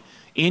memory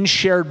in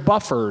shared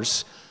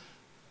buffers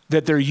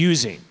that they're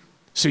using.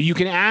 So you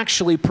can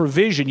actually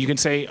provision, you can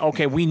say,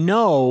 okay, we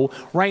know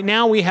right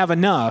now we have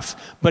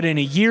enough, but in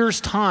a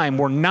year's time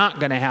we're not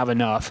going to have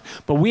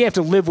enough, but we have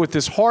to live with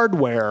this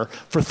hardware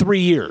for 3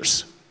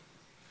 years.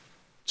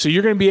 So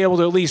you're going to be able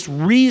to at least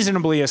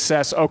reasonably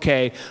assess,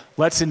 okay,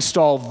 let's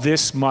install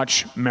this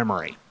much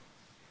memory.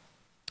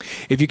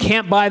 If you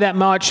can't buy that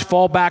much,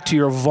 fall back to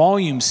your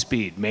volume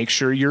speed. Make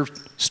sure your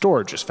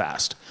storage is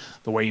fast.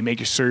 The way you make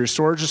sure your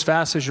storage is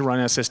fast is you run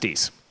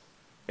SSDs.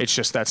 It's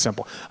just that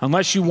simple.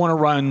 Unless you want to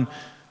run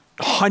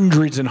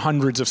hundreds and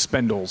hundreds of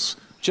spindles,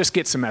 just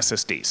get some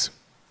SSDs.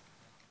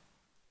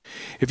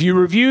 If you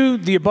review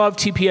the above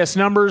TPS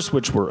numbers,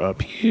 which were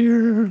up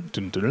here,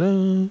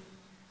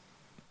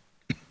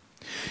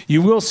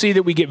 you will see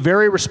that we get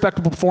very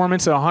respectable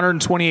performance at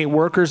 128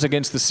 workers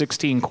against the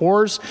 16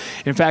 cores.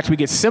 In fact, we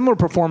get similar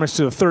performance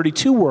to the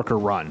 32 worker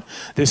run.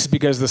 This is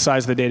because the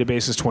size of the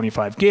database is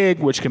 25 gig,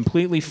 which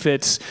completely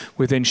fits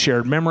within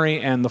shared memory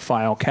and the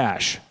file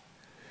cache.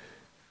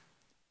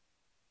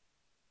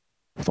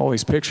 With all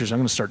these pictures, I'm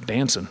going to start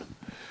dancing.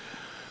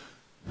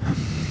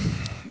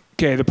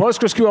 Okay, the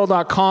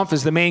PostgreSQL.conf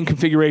is the main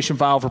configuration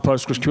file for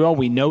PostgreSQL.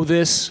 We know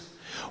this.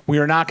 We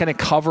are not going to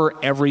cover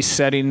every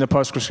setting in the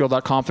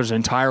PostgreSQL.conf. There's an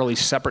entirely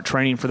separate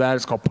training for that.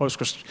 It's called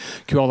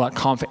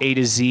PostgreSQL.conf A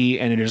to Z,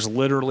 and it is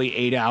literally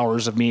 8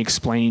 hours of me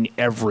explaining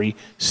every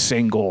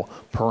single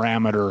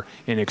parameter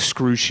in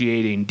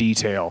excruciating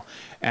detail.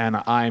 And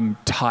I'm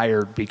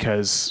tired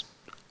because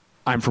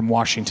I'm from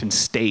Washington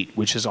State,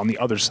 which is on the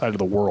other side of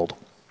the world.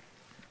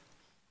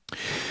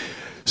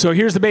 So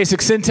here's the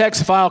basic syntax.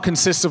 The file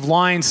consists of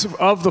lines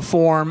of the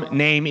form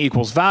name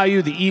equals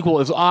value. The equal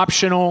is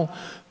optional.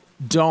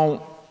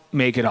 Don't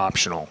make it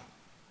optional.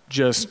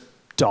 Just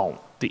don't.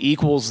 The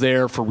equal's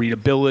there for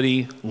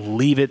readability.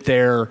 Leave it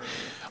there.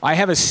 I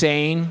have a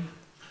saying,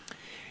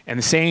 and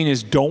the saying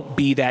is don't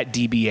be that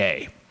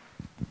DBA.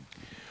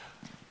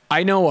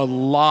 I know a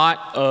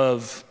lot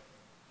of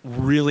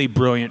really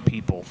brilliant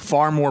people,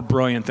 far more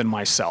brilliant than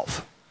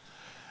myself.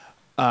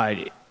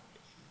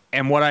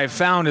 And what I've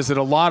found is that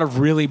a lot of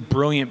really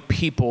brilliant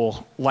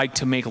people like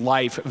to make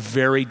life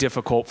very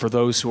difficult for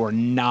those who are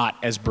not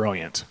as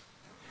brilliant.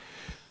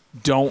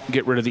 Don't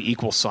get rid of the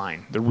equal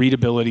sign. The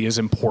readability is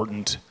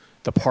important.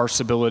 The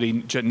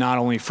parsability, not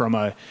only from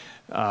a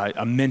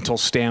mental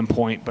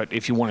standpoint, but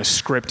if you want to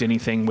script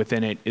anything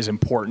within it, is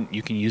important.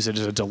 You can use it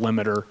as a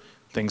delimiter,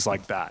 things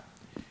like that.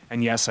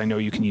 And yes, I know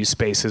you can use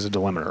space as a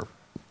delimiter.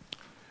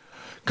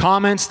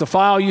 Comments. The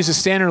file uses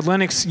standard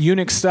Linux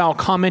Unix style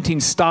commenting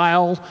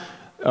style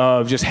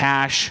of just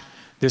hash.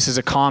 This is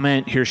a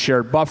comment. Here's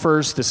shared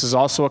buffers. This is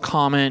also a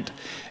comment.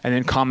 And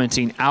then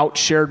commenting out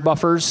shared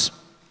buffers.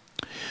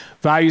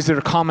 Values that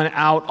are comment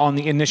out on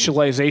the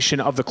initialization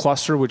of the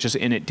cluster, which is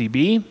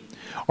initdb,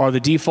 are the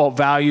default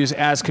values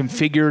as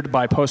configured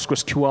by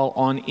PostgreSQL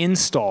on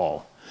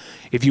install.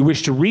 If you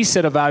wish to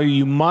reset a value,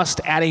 you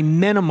must at a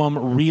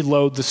minimum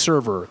reload the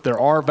server. There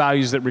are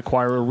values that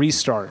require a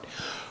restart.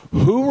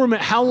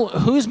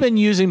 Who's been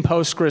using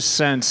Postgres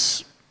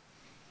since,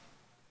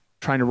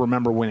 trying to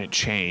remember when it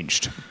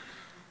changed?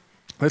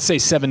 Let's say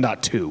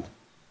 7.2.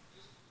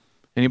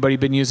 Anybody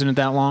been using it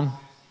that long?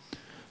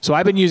 So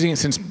I've been using it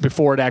since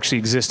before it actually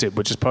existed,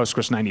 which is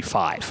Postgres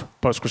 95,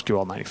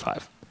 PostgreSQL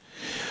 95.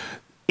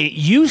 It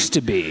used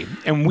to be,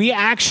 and we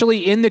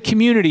actually in the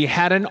community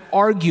had an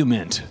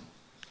argument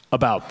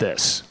about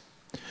this.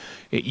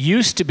 It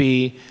used to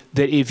be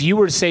that if you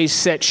were to say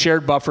set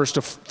shared buffers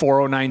to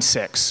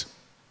 4096,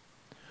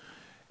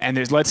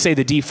 and let's say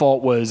the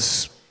default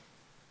was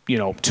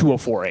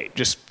 2048,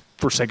 just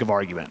for sake of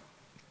argument.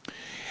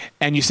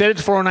 and you set it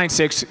to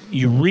 4096,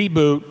 you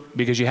reboot,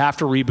 because you have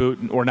to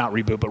reboot, or not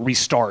reboot, but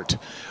restart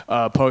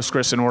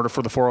Postgres in order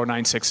for the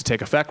 4096 to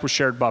take effect with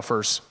shared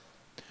buffers.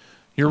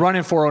 You're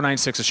running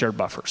 4096 with shared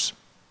buffers.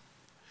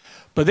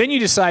 But then you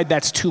decide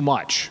that's too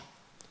much,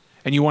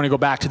 and you want to go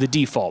back to the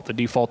default of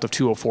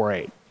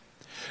 2048.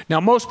 Now,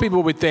 most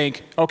people would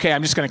think, okay,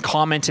 I'm just going to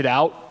comment it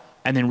out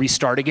and then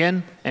restart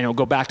again, and it'll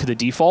go back to the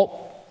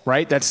default.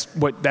 Right? That's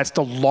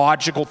the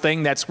logical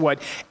thing. That's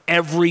what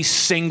every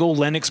single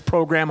Linux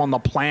program on the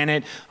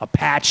planet,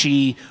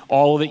 Apache,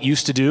 all of it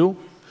used to do.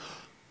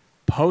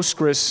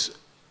 Postgres,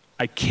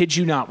 I kid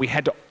you not, we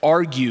had to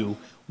argue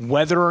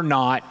whether or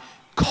not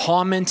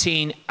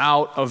commenting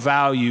out a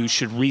value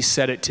should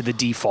reset it to the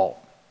default.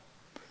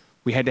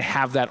 We had to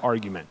have that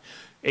argument.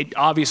 It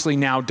obviously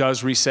now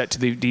does reset to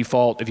the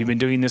default. If you've been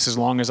doing this as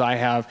long as I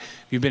have,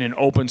 if you've been in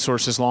open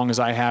source as long as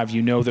I have,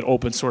 you know that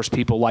open source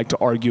people like to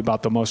argue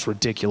about the most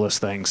ridiculous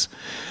things.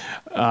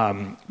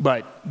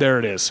 But there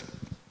it is.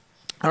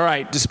 All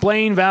right,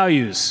 displaying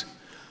values.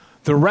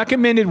 The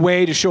recommended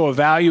way to show a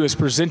value as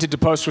presented to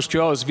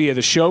PostgreSQL is via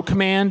the show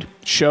command,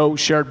 show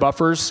shared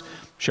buffers.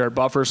 Shared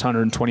buffers,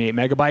 128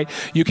 megabyte.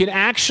 You can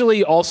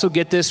actually also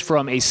get this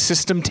from a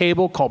system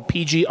table called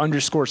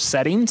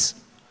PG_settings.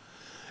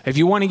 If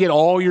you want to get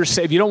all your,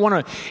 if you don't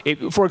want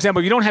to, for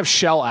example, if you don't have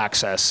shell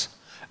access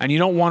and you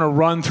don't want to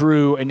run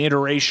through an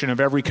iteration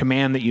of every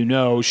command that you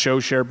know, show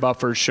shared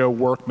buffers, show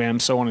workmem,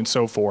 so on and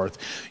so forth,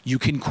 you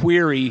can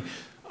query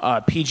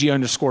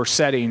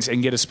PG_settings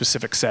and get a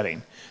specific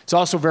setting. It's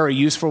also very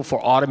useful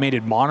for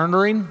automated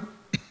monitoring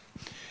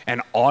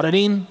and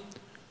auditing,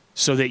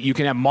 so that you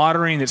can have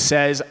monitoring that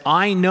says,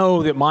 I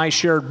know that my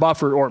shared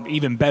buffer, or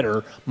even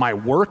better, my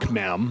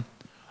workmem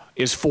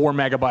is 4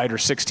 megabyte or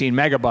 16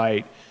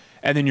 megabyte,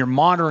 and then your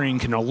monitoring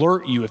can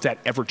alert you if that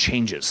ever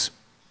changes.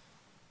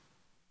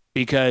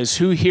 Because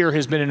who here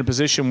has been in a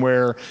position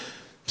where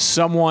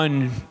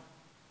someone,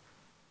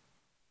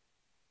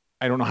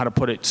 I don't know how to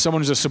put it,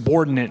 someone who's a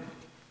subordinate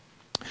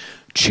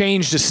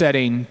changed a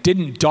setting,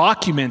 didn't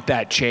document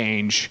that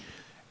change,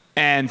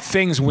 and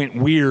things went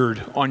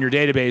weird on your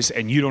database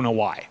and you don't know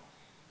why?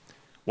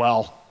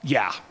 Well,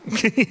 yeah,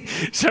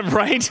 is that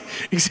right?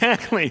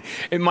 Exactly.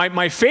 And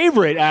my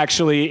favorite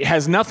actually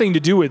has nothing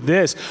to do with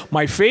this.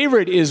 My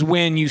favorite is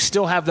when you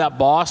still have that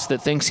boss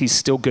that thinks he's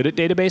still good at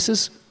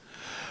databases,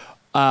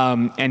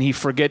 and he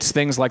forgets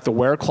things like the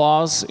where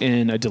clause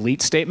in a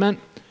delete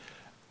statement,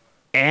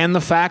 and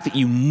the fact that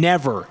you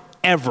never,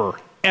 ever,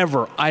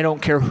 ever, I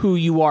don't care who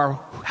you are,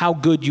 how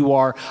good you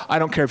are, I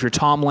don't care if you're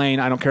Tom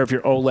Lane, I don't care if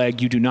you're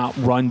Oleg, you do not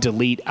run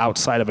delete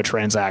outside of a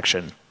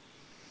transaction.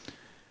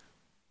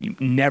 You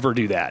never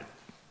do that.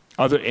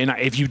 And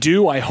if you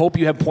do, I hope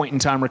you have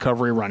point-in-time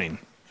recovery running.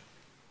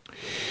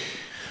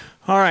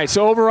 All right,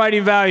 so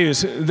overriding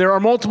values. There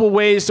are multiple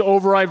ways to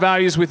override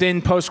values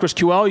within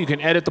PostgreSQL. You can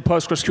edit the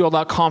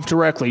PostgreSQL.conf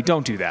directly.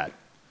 Don't do that.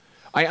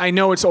 I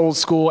know it's old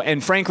school,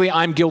 and frankly,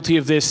 I'm guilty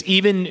of this,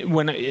 even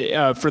when,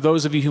 for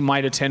those of you who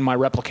might attend my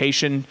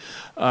replication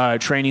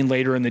training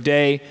later in the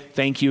day,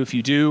 thank you if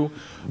you do.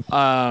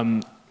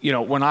 You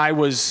know, when I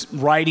was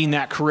writing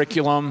that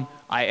curriculum,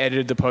 I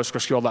edited the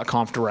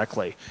PostgreSQL.conf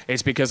directly.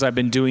 It's because I've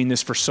been doing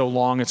this for so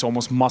long, it's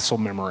almost muscle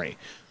memory.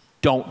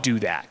 Don't do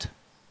that.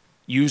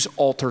 Use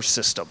alter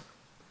system.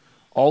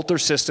 Alter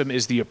system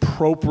is the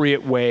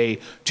appropriate way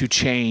to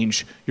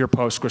change your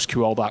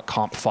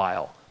PostgreSQL.conf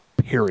file,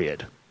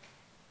 period.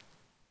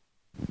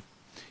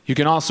 You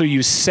can also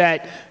use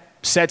set.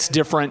 Set's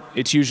different.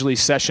 It's usually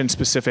session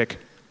specific.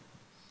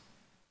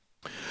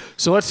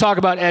 So let's talk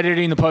about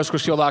editing the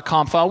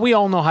PostgreSQL.conf file. We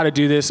all know how to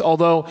do this,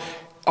 although,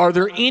 are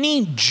there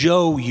any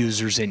Joe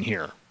users in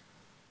here?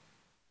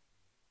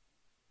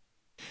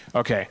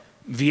 Okay.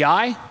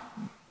 VI?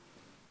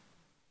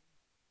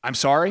 I'm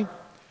sorry?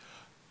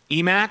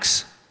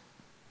 Emacs?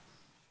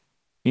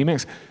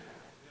 Emacs?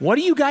 What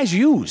do you guys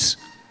use?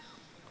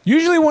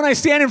 Usually when I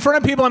stand in front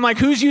of people, I'm like,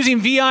 who's using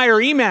VI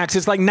or Emacs?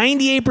 It's like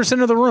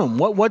 98% of the room.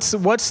 What's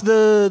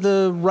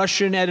the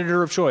Russian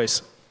editor of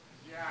choice?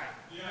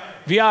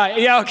 VI,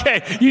 yeah,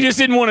 okay. You just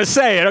didn't want to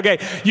say it. Okay,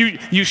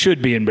 you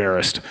should be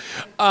embarrassed.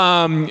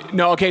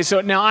 No, okay,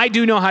 so now I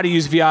do know how to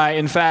use VI.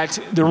 In fact,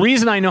 the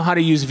reason I know how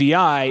to use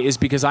VI is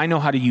because I know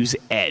how to use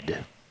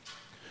ed.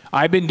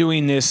 I've been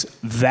doing this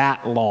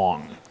that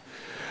long.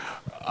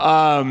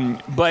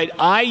 But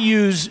I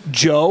use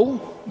Joe,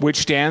 which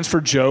stands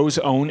for Joe's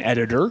own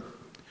editor.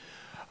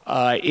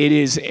 It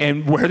is,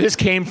 and where this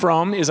came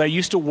from is I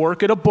used to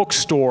work at a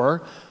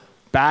bookstore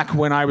back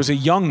when I was a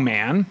young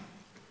man.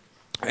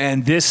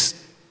 And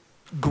this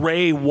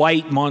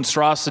gray-white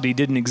monstrosity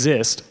didn't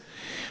exist,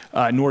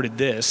 nor did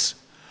this.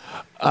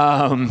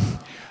 I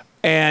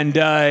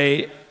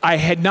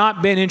had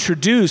not been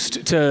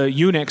introduced to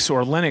Unix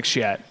or Linux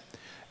yet.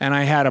 And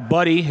I had a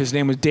buddy, his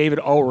name was David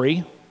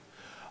Ulrey,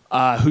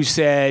 who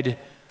said,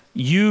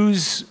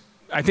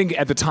 I think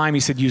at the time he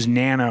said use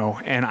Nano,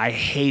 and I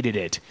hated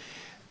it.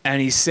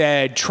 And he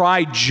said,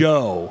 try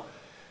Joe.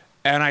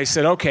 And I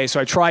said, okay, so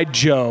I tried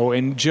Joe,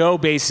 and Joe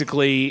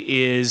basically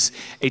is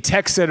a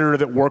text editor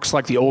that works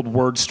like the old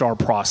word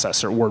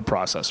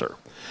processor.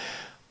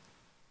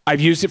 I've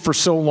used it for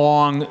so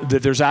long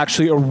that there's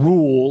actually a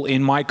rule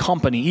in my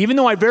company, even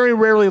though I very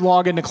rarely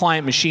log into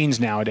client machines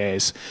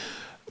nowadays.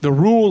 The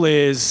rule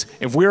is,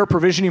 if we're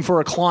provisioning for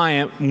a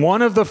client,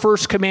 one of the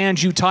first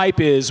commands you type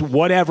is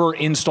whatever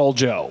install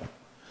Joe.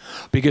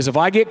 Because if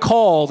I get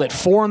called at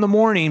 4 in the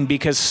morning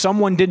because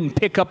someone didn't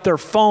pick up their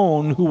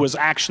phone who was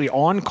actually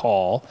on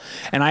call,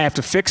 and I have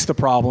to fix the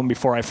problem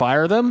before I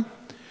fire them,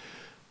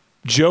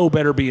 Joe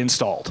better be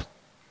installed.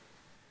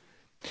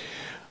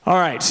 All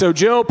right, so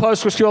Joe,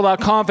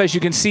 PostgreSQL.conf, as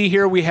you can see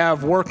here, we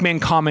have workman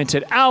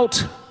commented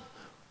out.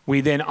 We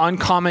then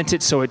uncomment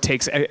it so it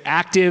takes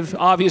active.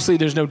 Obviously,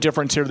 there's no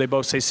difference here. They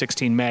both say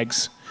 16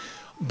 megs.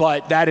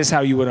 But that is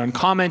how you would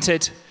uncomment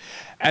it.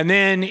 And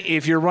then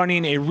if you're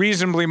running a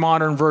reasonably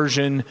modern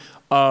version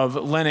of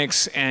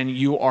Linux and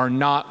you are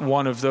not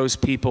one of those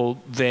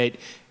people that,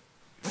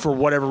 for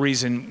whatever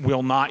reason,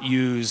 will not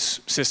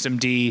use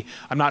systemd.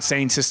 I'm not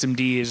saying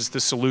systemd is the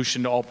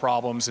solution to all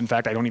problems. In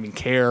fact, I don't even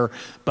care,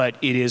 but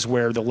it is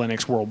where the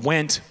Linux world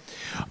went.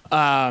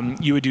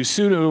 You would do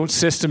sudo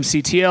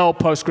systemctl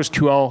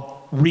PostgreSQL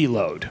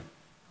reload.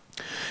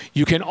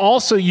 You can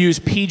also use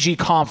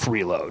PGConf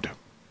reload.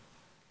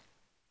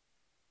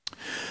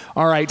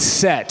 All right,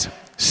 set.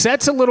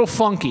 Set's a little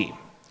funky.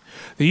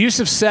 The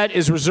use of set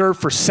is reserved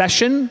for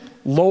session,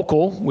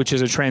 local, which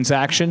is a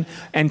transaction,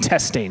 and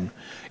testing.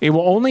 It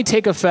will only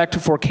take effect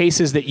for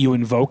cases that you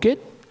invoke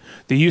it.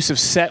 The use of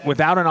set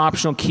without an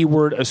optional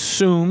keyword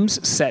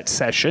assumes set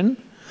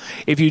session.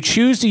 If you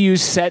choose to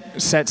use set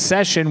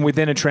session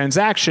within a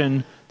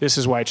transaction, this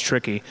is why it's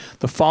tricky.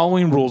 The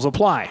following rules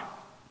apply.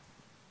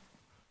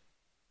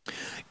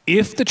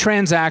 If the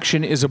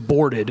transaction is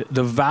aborted,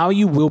 the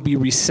value will be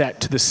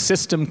reset to the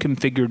system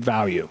configured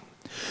value.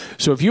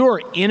 So if you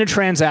are in a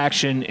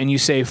transaction and you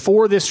say,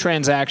 for this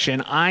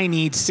transaction, I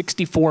need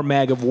 64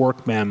 meg of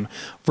work mem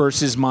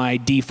versus my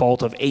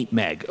default of 8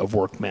 meg of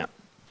work mem.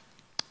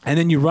 And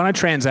then you run a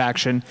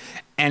transaction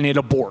and it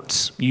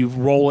aborts. You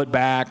roll it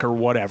back or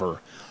whatever.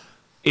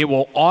 It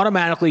will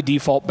automatically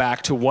default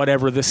back to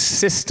whatever the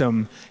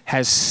system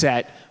has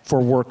set for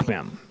work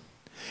mem.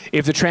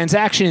 If the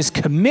transaction is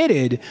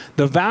committed,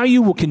 the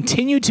value will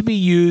continue to be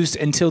used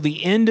until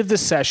the end of the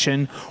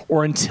session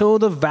or until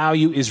the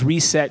value is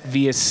reset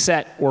via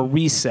set or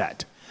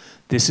reset.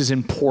 This is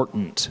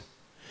important.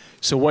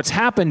 So what's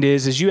happened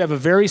is you have a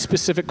very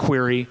specific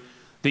query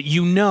that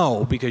you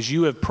know because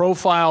you have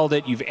profiled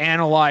it, you've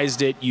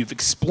analyzed it, you've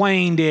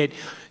explained it,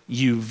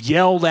 you've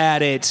yelled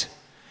at it,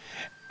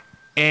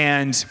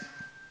 and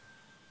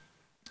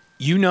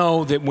you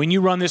know that when you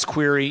run this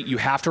query, you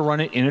have to run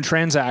it in a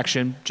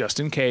transaction, just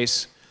in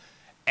case,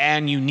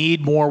 and you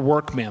need more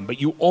workmen, but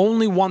you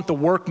only want the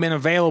workmen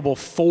available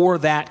for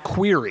that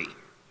query.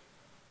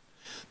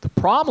 The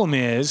problem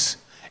is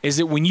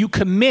that when you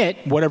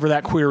commit whatever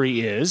that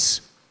query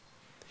is,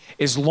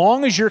 as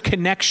long as your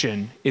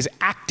connection is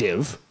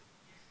active,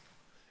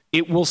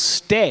 it will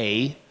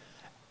stay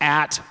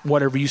at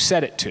whatever you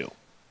set it to.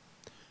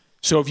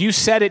 So if you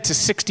set it to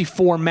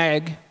 64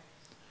 meg,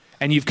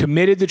 and you've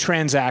committed the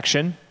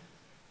transaction,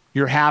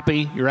 you're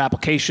happy, your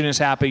application is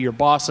happy, your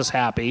boss is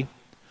happy,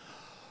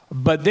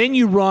 but then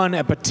you run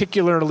a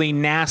particularly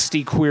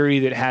nasty query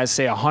that has,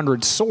 say,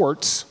 100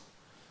 sorts,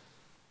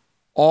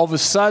 all of a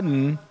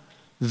sudden,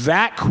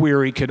 that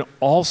query can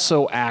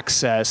also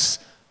access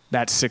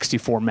that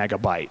 64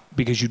 megabyte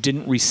because you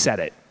didn't reset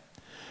it.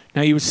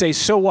 Now you would say,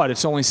 so what?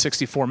 It's only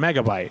 64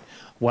 megabyte.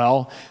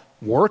 Well,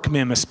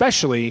 workmem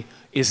especially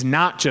is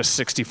not just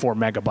 64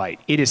 megabyte.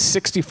 It is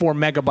 64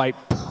 megabyte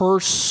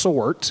per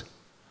sort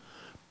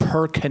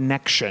per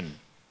connection.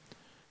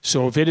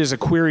 So if it is a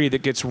query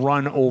that gets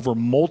run over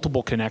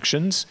multiple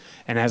connections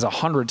and has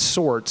 100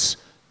 sorts,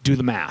 do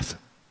the math.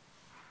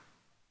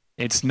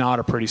 It's not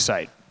a pretty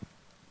sight.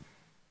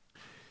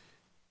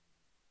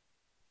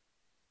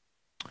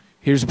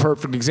 Here's a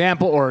perfect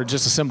example, or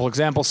just a simple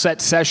example. Set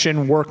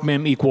session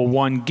workmem equal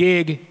 1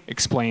 gig,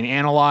 explain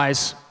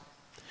analyze.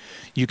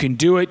 You can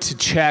do it to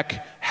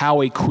check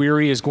how a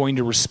query is going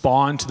to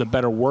respond to the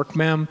better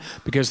workmem,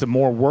 because the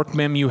more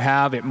workmem you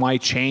have, it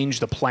might change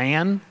the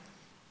plan.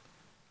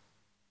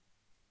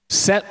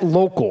 Set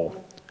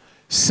local.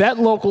 Set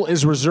local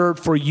is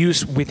reserved for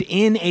use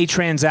within a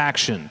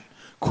transaction.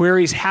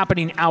 Queries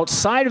happening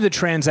outside of the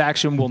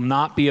transaction will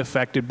not be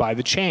affected by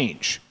the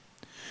change.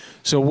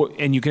 So,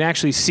 and you can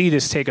actually see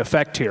this take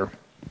effect here.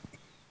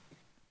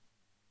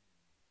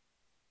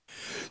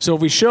 So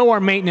if we show our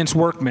maintenance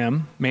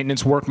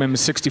workmem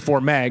is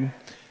 64 meg,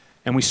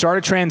 and we start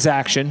a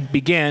transaction,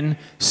 begin,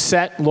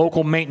 set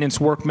local maintenance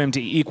workmem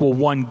to equal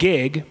 1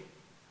 gig,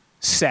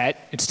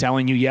 set, it's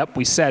telling you, yep,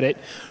 we set it.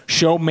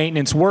 Show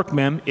maintenance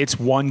workmem, it's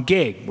 1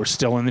 gig. We're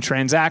still in the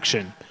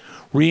transaction.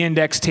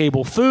 Reindex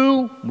table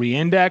foo,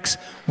 reindex,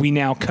 we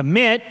now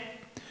commit,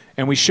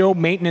 and we show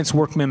maintenance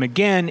workmem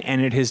again,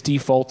 and it has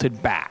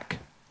defaulted back.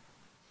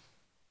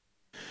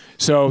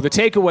 So the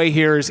takeaway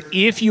here is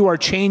if you are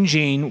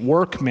changing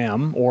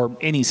workmem or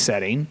any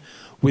setting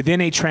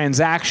within a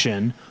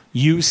transaction,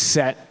 use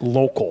set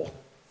local,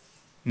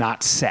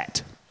 not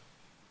set.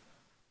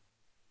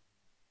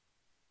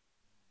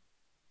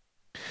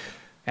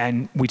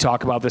 And we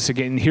talk about this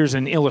again. Here's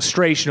an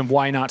illustration of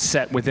why not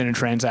set within a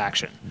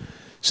transaction.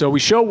 So we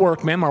show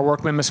work mem. Our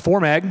work mem is 4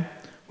 meg.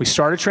 We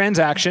start a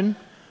transaction.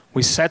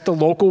 We set the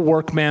local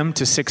work mem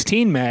to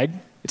 16 meg.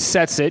 It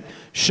sets it.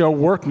 Show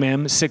work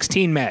mem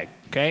 16 meg.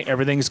 Okay,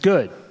 everything's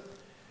good.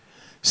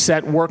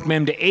 Set work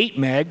mem to 8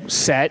 meg.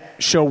 Set.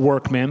 Show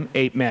work mem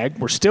 8 meg.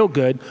 We're still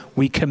good.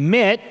 We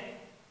commit.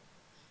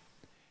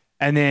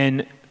 And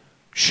then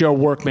show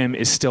work mem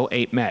is still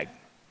 8 meg.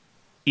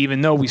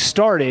 Even though we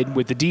started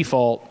with the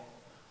default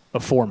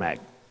of 4 meg.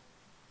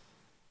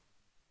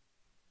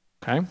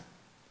 Okay?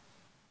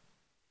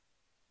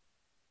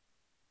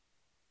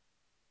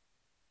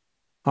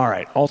 All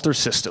right, alter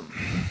system.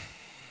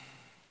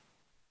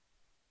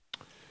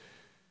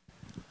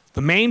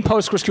 The main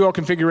PostgreSQL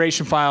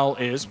configuration file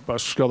is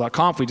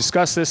PostgreSQL.conf. We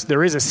discussed this.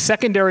 There is a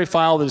secondary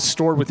file that is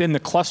stored within the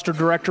cluster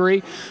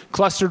directory.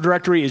 Cluster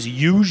directory is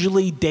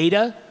usually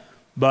data,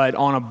 but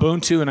on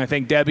Ubuntu, and I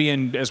think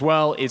Debian as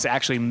well, it's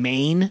actually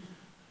main.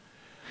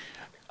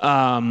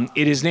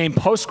 It is named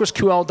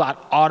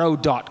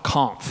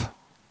PostgreSQL.auto.conf.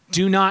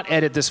 Do not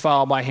edit this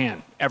file by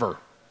hand, ever.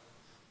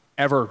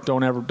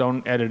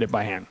 Don't edit it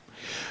by hand.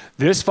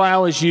 This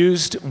file is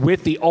used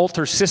with the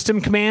alter system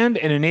command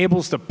and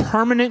enables the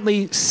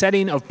permanently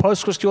setting of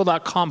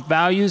PostgreSQL.conf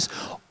values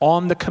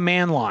on the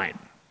command line.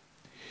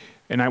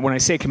 And when I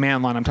say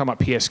command line, I'm talking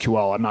about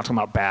PSQL. I'm not talking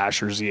about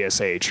bash or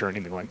ZSH or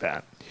anything like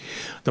that.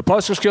 The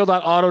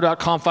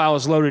PostgreSQL.auto.conf file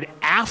is loaded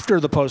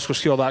after the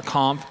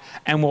PostgreSQL.conf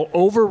and will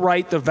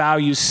overwrite the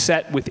values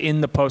set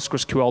within the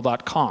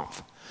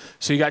PostgreSQL.conf.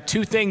 So you got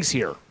 2 things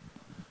here.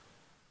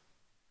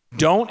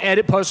 Don't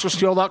edit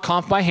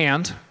PostgreSQL.conf by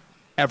hand,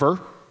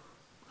 ever.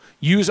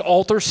 Use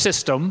alter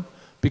system,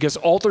 because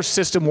alter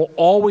system will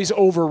always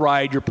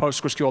override your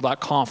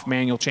PostgreSQL.conf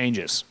manual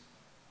changes.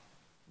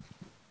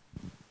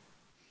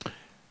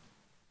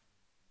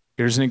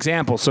 Here's an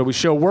example. So we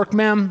show work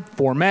mem,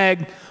 4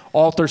 meg,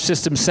 alter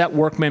system set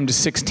work mem to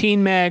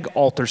 16 meg,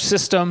 alter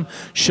system,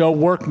 show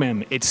work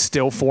mem, it's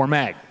still 4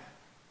 meg.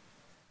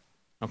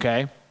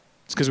 Okay?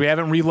 It's because we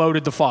haven't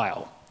reloaded the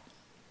file.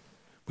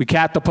 We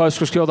cat the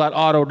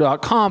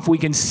PostgreSQL.auto.conf, we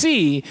can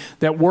see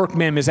that work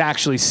mem is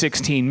actually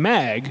 16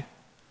 meg.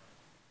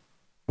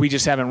 We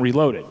just haven't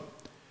reloaded.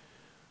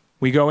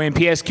 We go in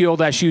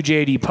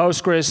PSQL-UJD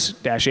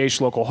Postgres-H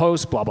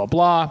localhost, blah, blah,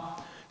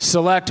 blah.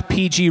 Select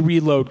PG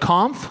reload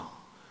conf.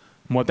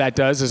 And what that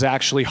does is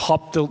actually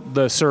hop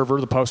the server,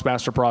 the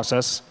postmaster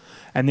process.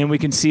 And then we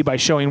can see by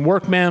showing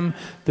work mem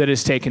that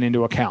is taken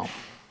into account.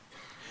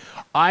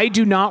 I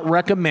do not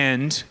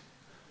recommend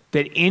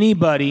that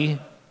anybody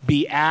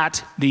be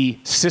at the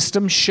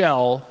system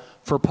shell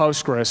for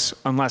Postgres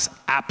unless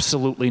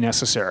absolutely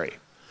necessary.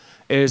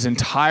 It is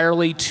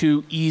entirely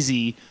too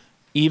easy,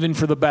 even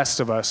for the best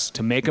of us,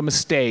 to make a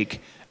mistake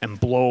and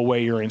blow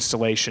away your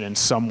installation in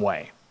some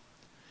way.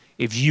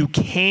 If you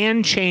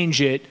can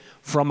change it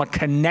from a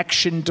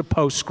connection to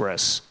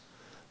Postgres,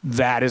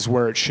 that is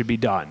where it should be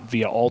done,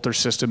 via alter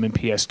system in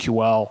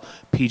PSQL,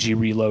 PG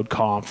reload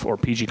conf, or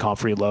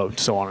PGConf reload,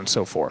 so on and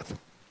so forth.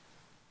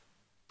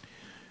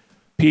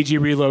 PG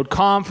reload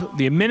conf,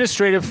 the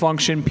administrative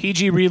function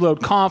PG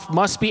reload conf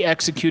must be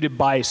executed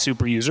by a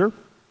super user.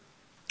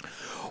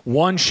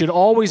 One should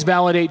always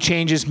validate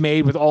changes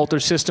made with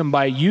alter system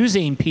by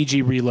using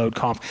PG reload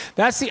conf.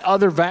 That's the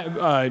other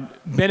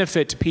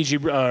benefit to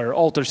PG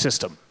alter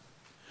system.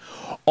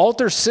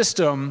 Alter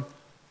system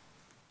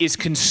is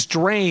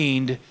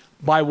constrained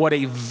by what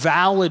a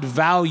valid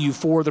value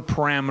for the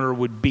parameter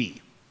would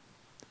be.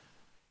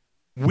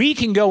 We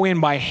can go in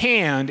by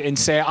hand and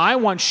say, I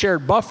want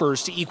shared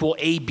buffers to equal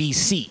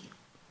ABC,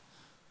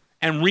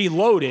 and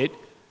reload it.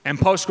 And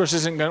Postgres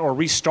isn't going to, or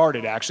restart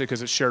it actually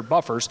because it's shared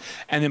buffers,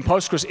 and then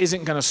Postgres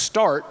isn't going to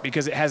start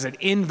because it has an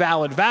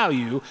invalid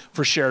value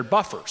for shared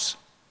buffers.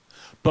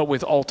 But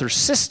with alter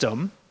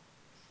system,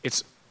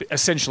 it's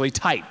essentially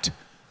typed.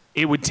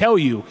 It would tell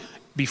you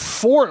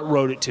before it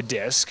wrote it to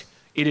disk,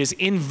 it is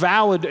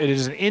invalid. It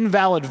is an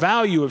invalid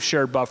value of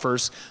shared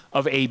buffers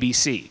of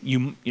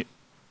ABC.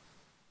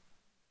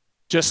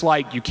 Just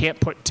like you can't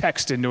put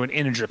text into an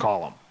integer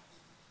column.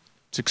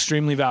 It's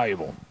extremely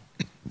valuable.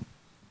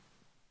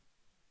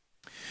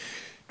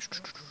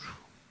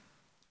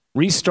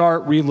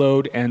 Restart,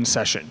 reload, end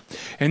session.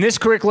 In this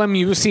curriculum,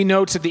 you will see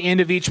notes at the end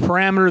of each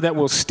parameter that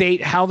will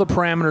state how the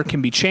parameter can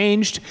be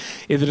changed.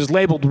 If it is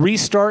labeled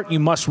restart,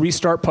 you must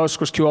restart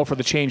PostgreSQL for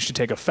the change to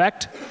take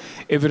effect.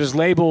 If it is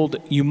labeled,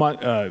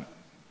 if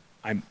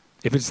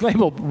it's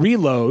labeled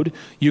reload,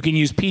 you can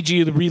use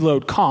PG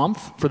reload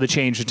conf for the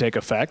change to take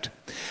effect.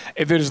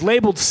 If it is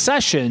labeled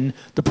session,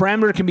 the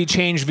parameter can be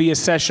changed via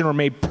session or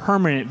made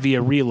permanent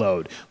via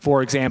reload.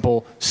 For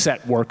example,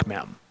 set work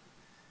mem.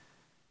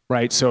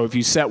 Right, so if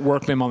you set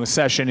work mem on the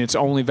session, it's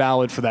only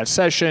valid for that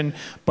session,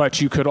 but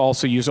you could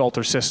also use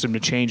alter system to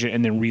change it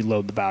and then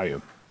reload the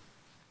value.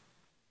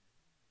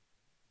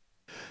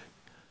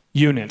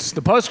 Units.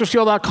 The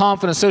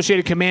PostgreSQL.conf and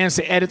associated commands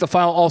to edit the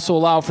file also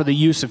allow for the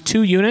use of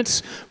 2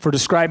 units for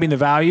describing the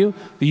value.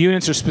 The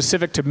units are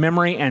specific to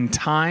memory and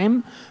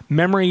time.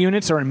 Memory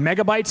units are in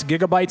megabytes,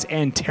 gigabytes,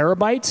 and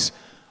terabytes.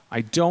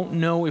 I don't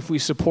know if we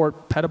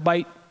support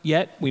petabyte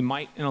yet. We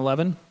might in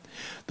 11.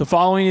 The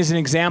following is an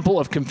example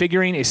of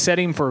configuring a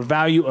setting for a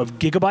value of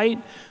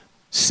gigabyte.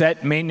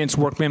 Set maintenance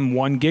workmem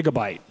 1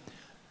 gigabyte.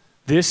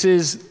 This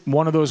is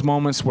one of those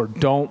moments where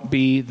don't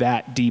be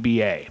that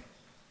DBA.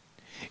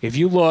 If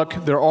you look,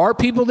 there are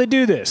people that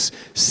do this.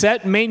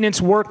 Set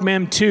maintenance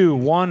workmem 2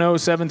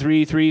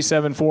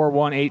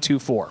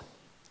 107337411824.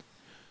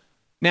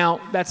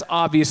 Now, that's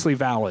obviously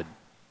valid.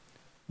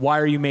 Why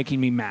are you making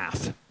me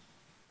math?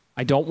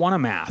 I don't want to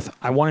math.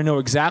 I want to know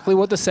exactly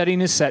what the setting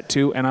is set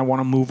to, and I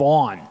want to move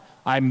on.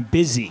 I'm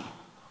busy.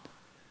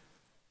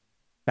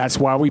 That's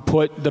why we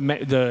put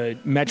the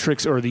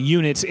metrics or the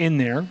units in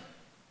there.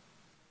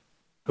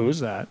 Who is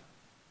that?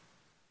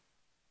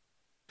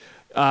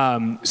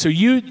 So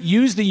you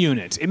use the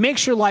units. It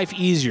makes your life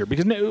easier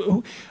because,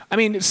 I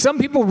mean, some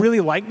people really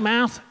like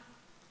math,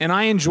 and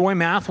I enjoy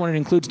math when it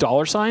includes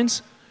dollar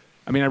signs.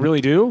 I mean, I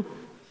really do.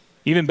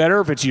 Even better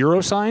if it's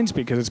euro signs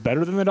because it's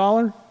better than the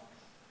dollar.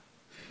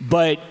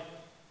 But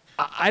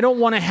I don't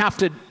want to have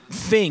to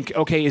think,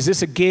 okay, is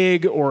this a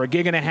gig or a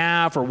gig and a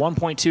half or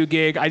 1.2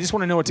 gig? I just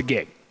want to know it's a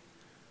gig.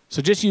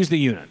 So just use the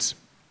units.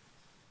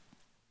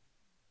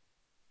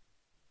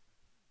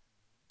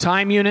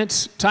 Time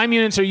units. Time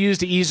units are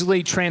used to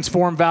easily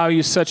transform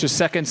values such as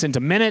seconds into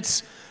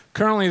minutes.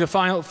 Currently, the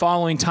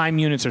following time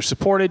units are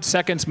supported: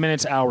 seconds,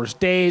 minutes, hours,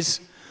 days.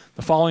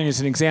 The following is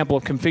an example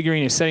of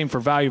configuring a setting for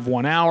value of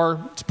 1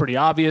 hour. It's pretty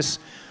obvious.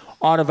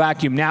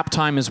 Autovacuum nap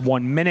time is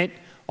 1 minute.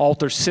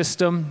 Alter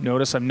system.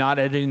 Notice I'm not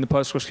editing the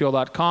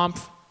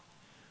PostgreSQL.conf.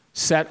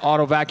 Set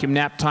autovacuum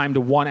nap time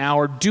to 1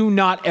 hour. Do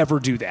not ever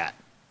do that.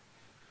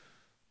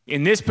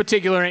 In this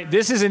particular,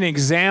 this is an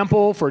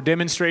example for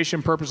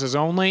demonstration purposes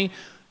only.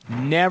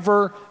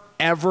 Never,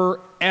 ever,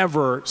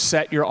 ever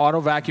set your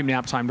auto vacuum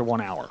nap time to 1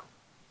 hour.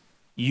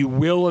 You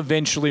will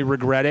eventually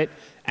regret it,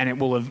 and it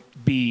will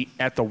be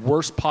at the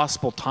worst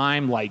possible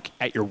time, like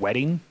at your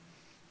wedding.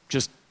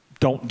 Just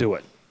don't do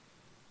it.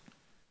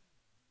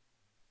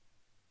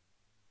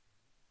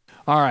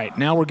 All right,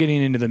 now we're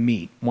getting into the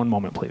meat. One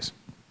moment, please.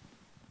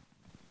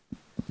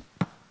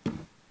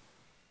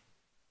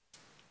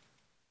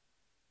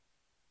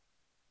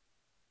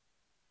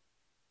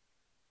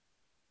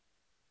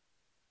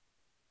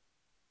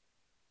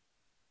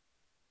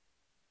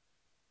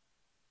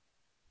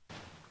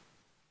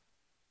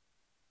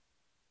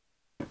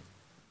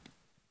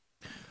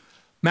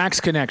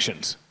 Max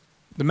connections.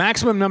 The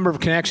maximum number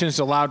of connections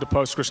allowed to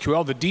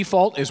PostgreSQL, the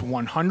default is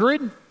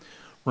 100.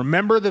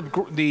 Remember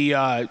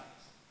the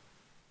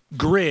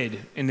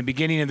grid in the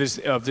beginning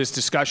of this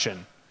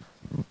discussion.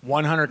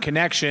 100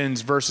 connections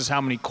versus how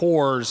many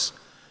cores.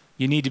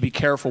 You need to be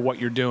careful what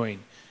you're doing.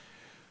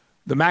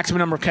 The maximum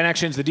number of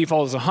connections, the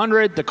default is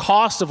 100. The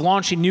cost of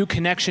launching new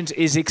connections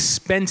is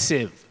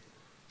expensive.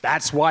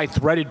 That's why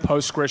threaded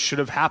Postgres should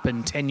have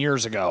happened 10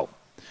 years ago,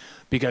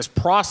 because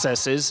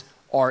processes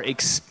are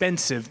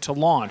expensive to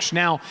launch.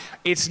 Now,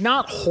 it's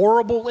not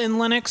horrible in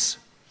Linux,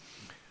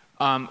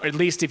 at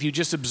least if you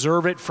just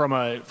observe it from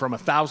a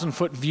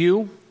 1,000-foot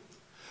view.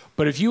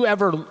 But if you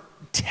ever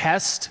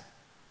test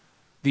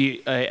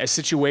a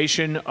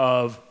situation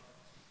of,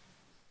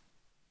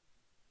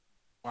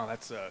 wow,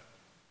 that's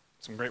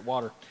some great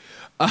water.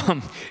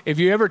 If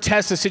you ever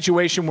test a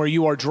situation where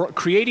you are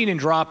creating and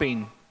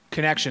dropping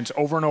connections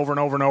over and over and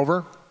over and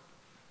over,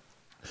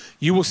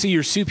 you will see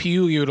your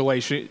CPU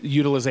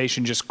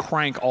utilization just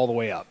crank all the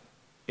way up.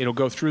 It'll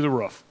go through the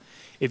roof.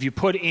 If you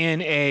put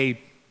in a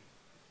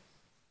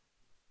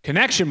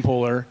connection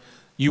puller,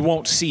 you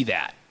won't see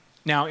that.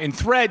 Now, in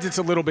threads, it's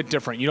a little bit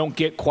different. You don't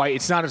get quite,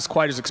 it's not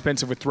quite as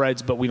expensive with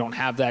threads, but we don't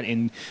have that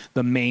in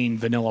the main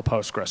vanilla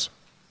Postgres.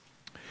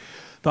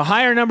 The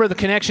higher number of the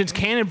connections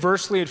can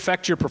adversely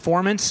affect your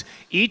performance.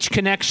 Each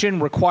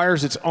connection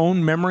requires its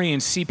own memory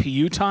and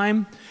CPU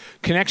time.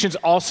 Connections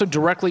also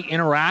directly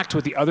interact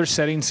with the other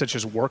settings such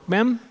as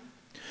workmem.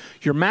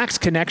 Your max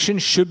connection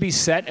should be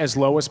set as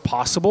low as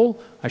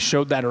possible. I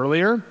showed that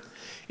earlier.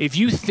 If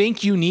you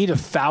think you need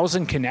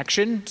 1,000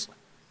 connections,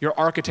 your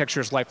architecture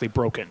is likely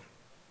broken.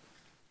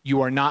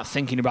 You are not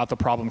thinking about the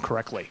problem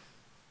correctly.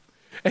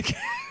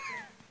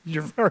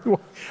 You're very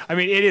well. I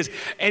mean, it is.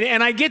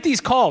 And I get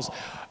these calls.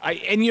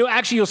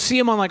 You'll see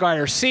them on like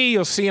IRC.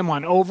 You'll see them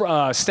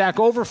on Stack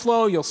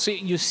Overflow. You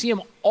see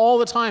them all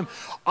the time.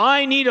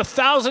 I need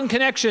 1,000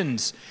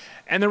 connections.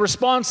 And the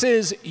response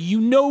is,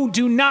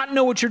 do not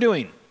know what you're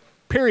doing,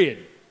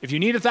 period. If you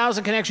need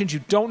 1,000 connections, you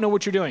don't know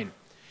what you're doing.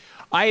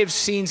 I have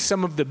seen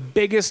some of the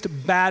biggest,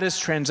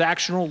 baddest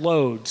transactional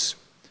loads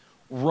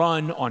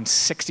run on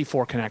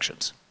 64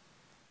 connections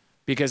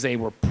because they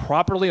were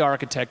properly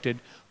architected,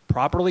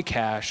 properly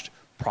cached,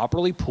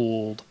 properly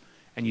pooled,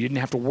 and you didn't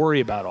have to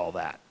worry about all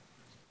that.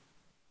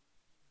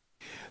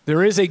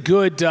 There is a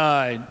good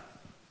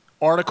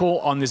article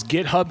on this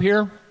GitHub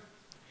here.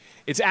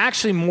 It's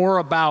actually more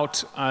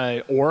about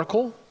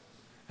Oracle,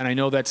 and I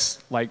know that's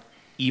like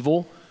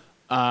evil,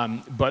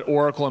 but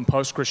Oracle and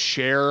Postgres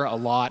share a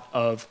lot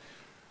of,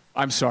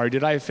 I'm sorry,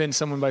 did I offend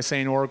someone by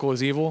saying Oracle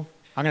is evil?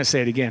 I'm going to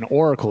say it again,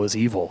 Oracle is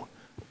evil.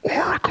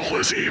 Oracle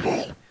is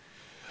evil.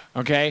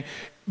 okay?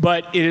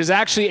 But it is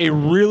actually a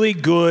really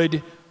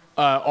good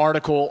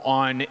article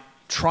on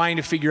trying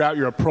to figure out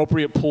your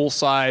appropriate pool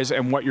size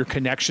and what your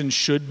connections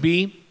should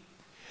be.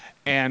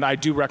 And I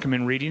do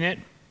recommend reading it.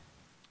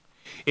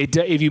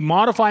 If you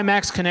modify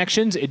max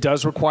connections, it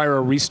does require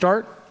a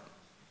restart.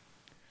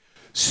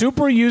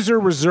 Super user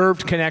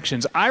reserved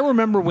connections. I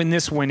remember when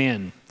this went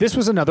in. This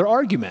was another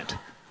argument.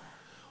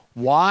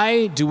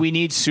 Why do we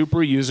need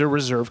super user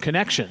reserved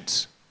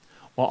connections?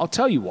 Well, I'll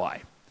tell you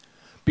why.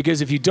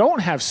 Because if you don't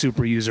have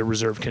super user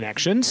reserved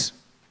connections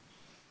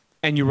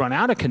and you run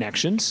out of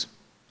connections,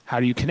 how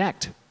do you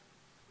connect?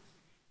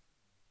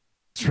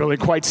 It's really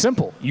quite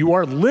simple. You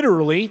are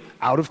literally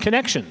out of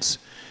connections.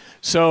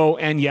 So,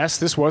 and yes,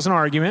 this was an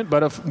argument,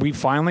 but if we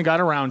finally got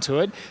around to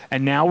it,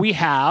 and now we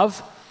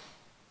have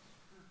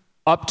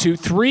up to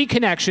 3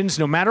 connections,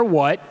 no matter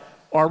what,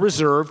 are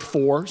reserved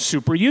for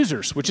super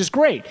users, which is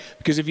great.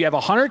 Because if you have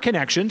 100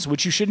 connections,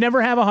 which you should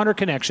never have 100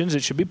 connections,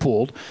 it should be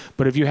pooled,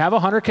 but if you have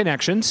 100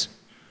 connections,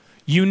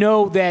 you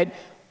know that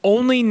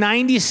only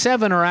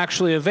 97 are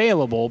actually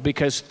available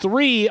because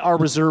 3 are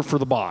reserved for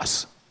the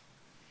boss.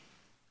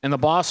 And the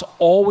boss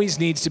always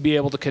needs to be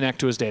able to connect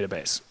to his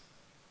database.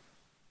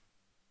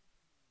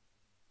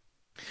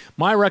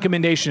 My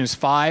recommendation is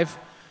 5,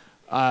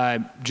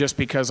 just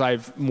because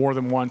I've more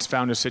than once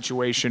found a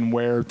situation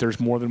where there's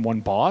more than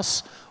one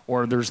boss,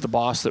 or there's the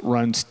boss that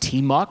runs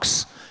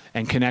tmux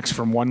and connects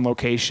from one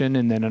location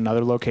and then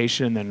another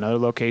location and then another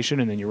location,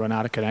 and then you run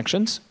out of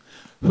connections.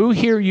 Who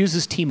here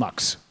uses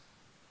tmux?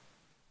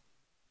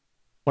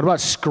 What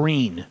about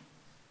screen?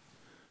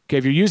 Okay,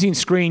 if you're using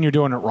screen, you're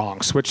doing it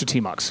wrong. Switch to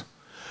tmux.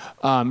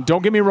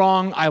 Don't get me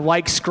wrong, I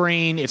like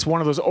screen. It's one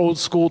of those old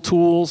school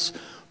tools,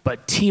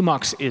 but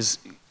tmux is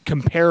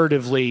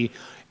comparatively,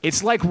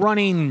 it's like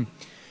running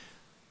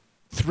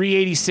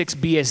 386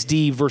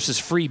 BSD versus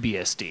free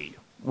BSD,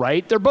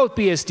 right? They're both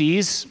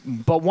BSDs,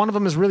 but one of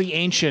them is really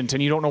ancient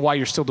and you don't know why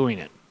you're still doing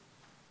it.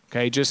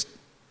 Okay, just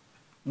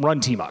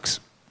run tmux.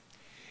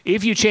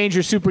 If you change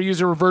your super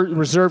user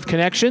reserved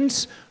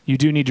connections, you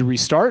do need to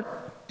restart.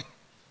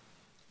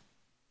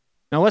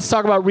 Now let's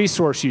talk about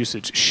resource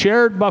usage.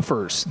 Shared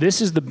buffers. This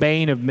is the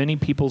bane of many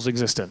people's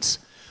existence,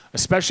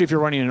 especially if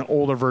you're running an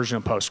older version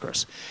of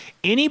Postgres.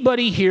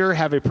 Anybody here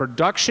have a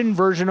production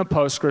version of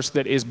Postgres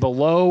that is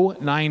below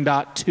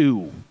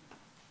 9.2?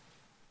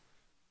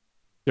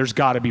 There's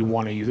got to be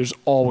one of you. There's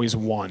always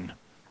one.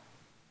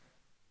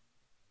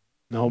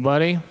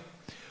 Nobody?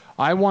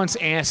 I once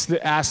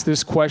asked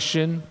this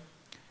question,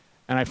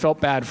 and I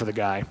felt bad for the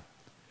guy.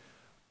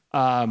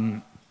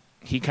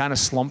 He kind of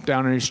slumped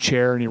down in his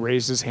chair and he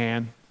raised his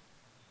hand.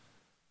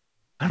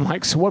 I'm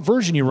like, so what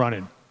version you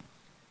running?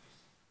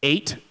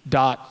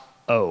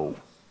 8.0.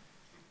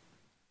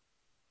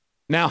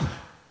 Now,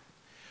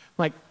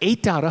 like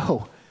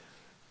 8.0,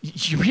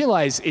 you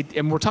realize it,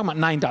 and we're talking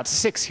about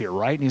 9.6 here,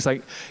 right? And he's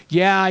like,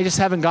 yeah, I just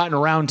haven't gotten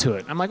around to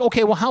it. I'm like,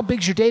 okay, well, how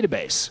big's your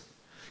database?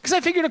 Because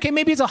I figured, okay,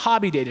 maybe it's a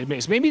hobby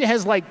database. Maybe it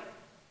has like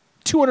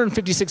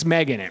 256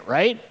 meg in it,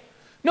 right?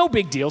 No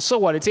big deal. So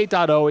what? It's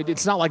 8.0.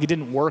 It's not like it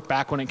didn't work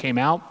back when it came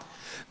out.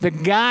 The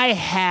guy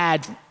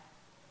had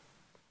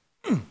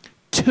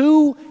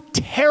 2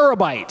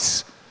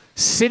 terabytes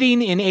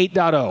sitting in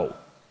 8.0.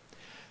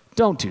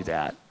 Don't do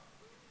that.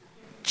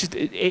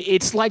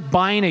 It's like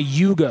buying a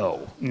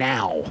Yugo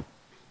now,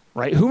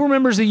 right? Who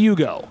remembers the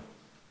Yugo?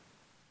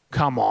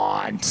 Come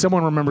on.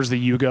 Someone remembers the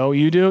Yugo.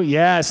 You do?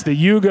 Yes, the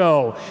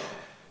Yugo.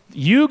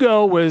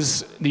 Yugo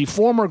was the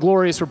former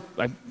glorious,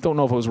 I don't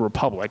know if it was a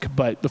republic,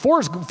 but the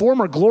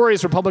former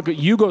glorious republic of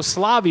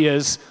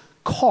Yugoslavia's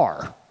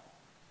car.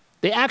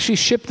 They actually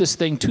shipped this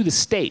thing to the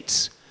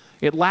States.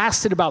 It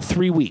lasted about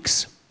 3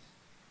 weeks.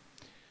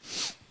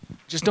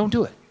 Just don't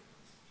do it.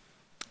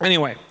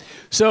 Anyway,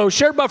 so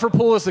shared buffer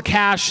pool is the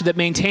cache that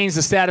maintains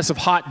the status of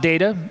hot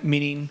data,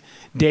 meaning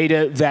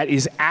data that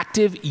is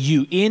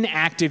in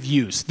active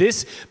use.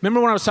 This,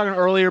 remember when I was talking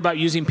earlier about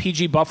using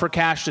PG buffer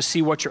cache to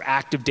see what your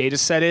active data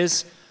set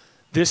is?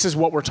 This is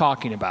what we're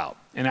talking about.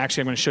 And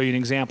actually, I'm going to show you an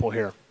example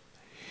here.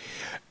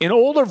 In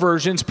older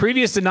versions,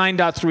 previous to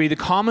 9.3, the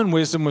common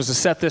wisdom was to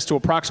set this to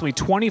approximately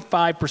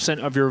 25%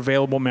 of your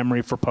available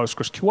memory for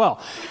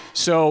PostgreSQL.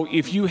 So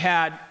if you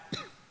had,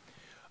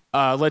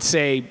 let's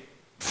say,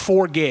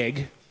 4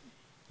 gig,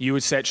 you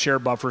would set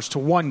shared buffers to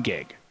 1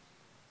 gig.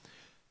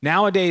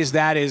 Nowadays,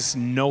 that is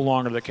no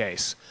longer the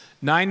case.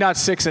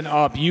 9.6 and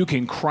up, you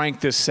can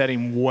crank this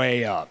setting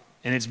way up,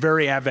 and it's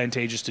very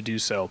advantageous to do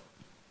so.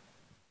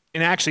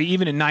 And actually,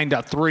 even in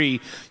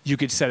 9.3, you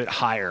could set it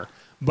higher.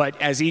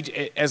 But as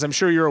I'm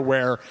sure you're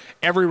aware,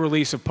 every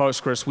release of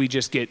Postgres, we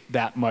just get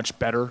that much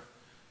better,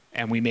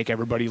 and we make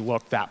everybody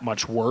look that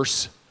much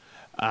worse.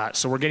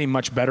 So we're getting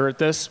much better at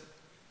this.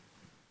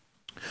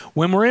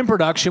 When we're in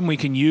production, we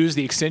can use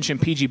the extension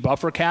PG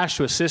buffer cache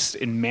to assist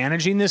in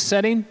managing this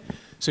setting.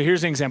 So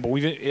here's an example.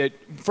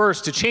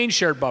 First, to change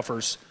shared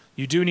buffers,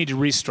 you do need to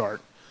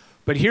restart.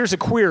 But here's a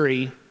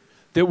query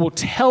that will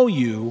tell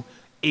you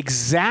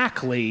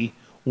exactly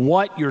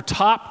what your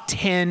top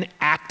 10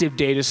 active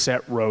data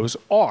set rows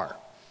are.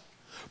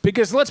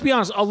 Because let's be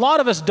honest, a lot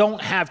of us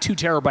don't have 2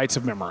 terabytes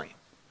of memory,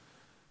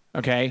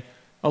 okay?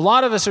 A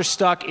lot of us are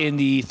stuck in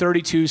the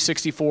 32,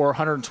 64,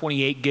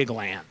 128 gig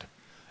land.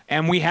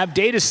 And we have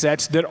data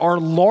sets that are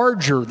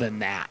larger than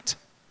that.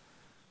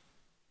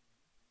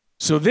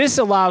 So this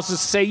allows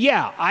us to say,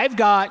 yeah, I've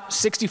got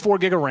 64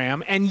 gig of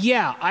RAM, and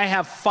yeah, I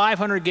have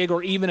 500 gig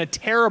or even a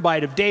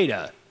terabyte of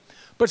data.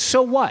 But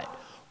so what?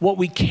 What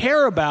we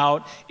care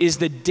about is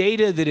the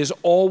data that is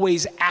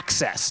always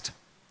accessed.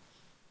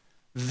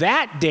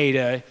 That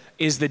data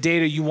is the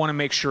data you want to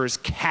make sure is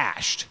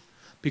cached.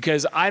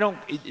 Because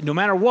no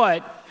matter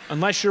what,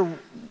 unless you're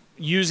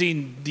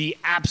using the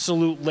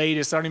absolute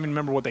latest, I don't even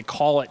remember what they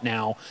call it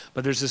now,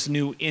 but there's this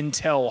new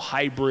Intel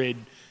hybrid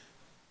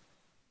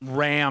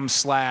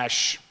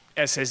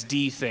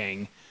RAM/SSD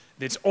thing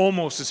that's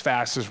almost as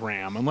fast as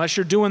RAM. Unless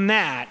you're doing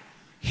that,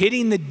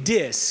 hitting the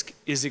disk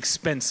is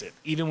expensive,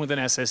 even with an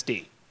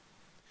SSD.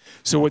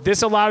 So what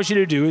this allows you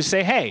to do is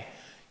say, hey,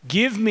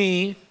 give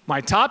me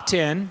my top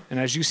 10, and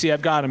as you see,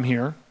 I've got them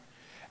here,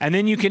 and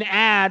then you can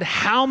add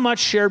how much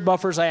shared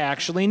buffers I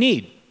actually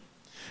need.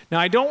 Now,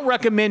 I don't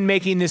recommend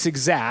making this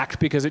exact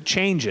because it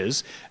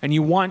changes, and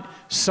you want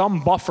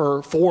some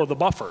buffer for the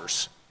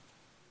buffers.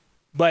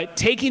 But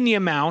taking the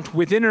amount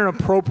within an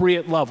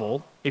appropriate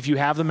level, if you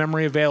have the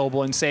memory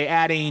available, and say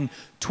adding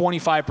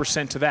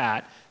 25% to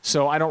that,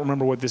 so I don't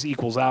remember what this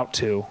equals out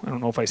to. I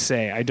don't know if I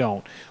say, I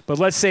don't. But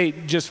let's say,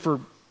 just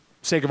for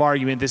sake of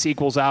argument, this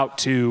equals out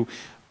to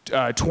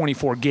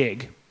 24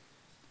 gig.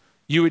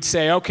 You would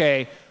say,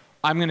 okay,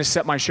 I'm going to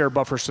set my shared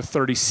buffers to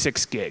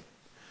 36 gig.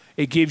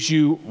 It gives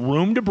you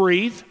room to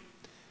breathe,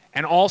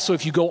 and also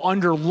if you go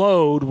under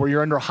load where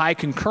you're under high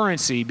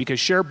concurrency, because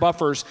shared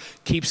buffers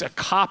keeps a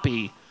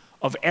copy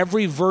of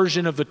every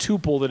version of the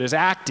tuple that is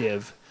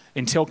active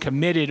until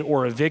committed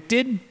or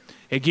evicted,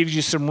 it gives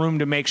you some room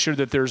to make sure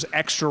that there's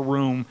extra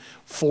room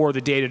for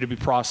the data to be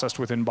processed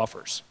within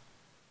buffers.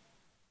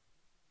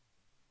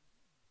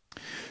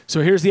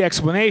 So here's the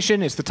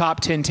explanation. It's the top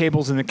 10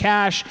 tables in the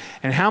cache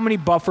and how many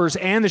buffers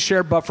and the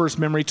shared buffers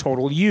memory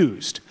total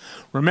used.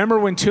 Remember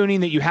when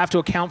tuning that you have to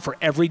account for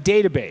every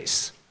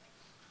database.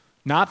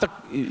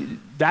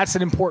 That's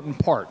an important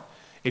part.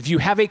 If you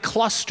have a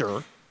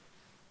cluster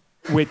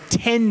with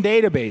 10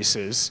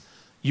 databases,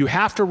 you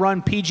have to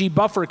run PG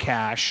buffer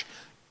cache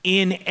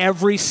in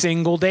every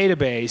single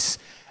database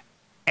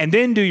and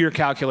then do your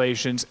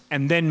calculations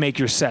and then make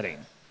your setting,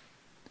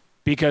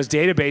 because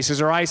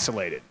databases are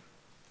isolated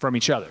from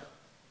each other.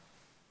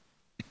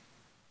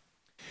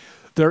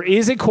 There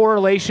is a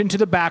correlation to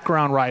the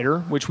background writer,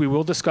 which we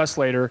will discuss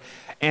later,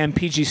 and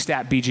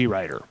PGStatBG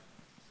writer.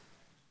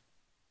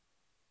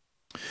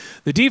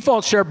 The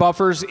default share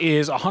buffers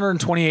is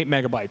 128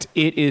 megabytes.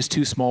 It is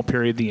too small,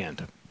 period, the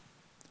end.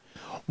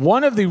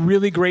 One of the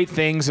really great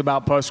things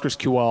about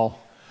PostgreSQL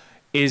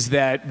is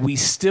that we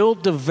still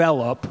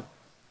develop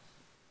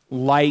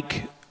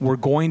like we're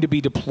going to be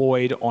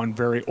deployed on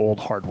very old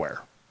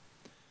hardware.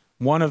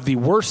 One of the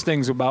worst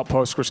things about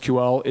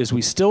PostgreSQL is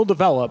we still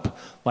develop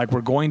like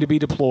we're going to be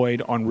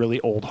deployed on really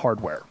old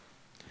hardware.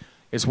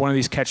 It's one of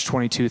these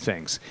catch-22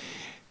 things.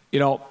 You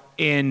know,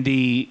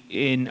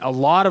 in a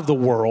lot of the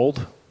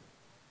world,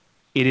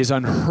 it is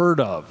unheard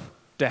of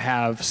to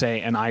have,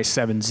 say, an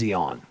i7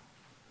 Xeon.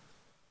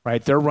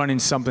 Right? They're running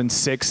something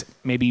 6,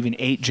 maybe even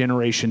 8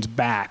 generations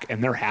back,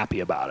 and they're happy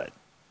about it.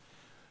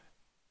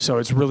 So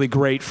it's really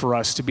great for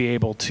us to be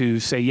able to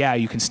say, yeah,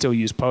 you can still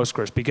use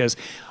Postgres, because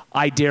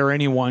I dare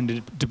anyone to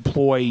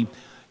deploy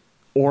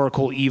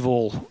Oracle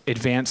Evil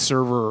Advanced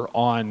Server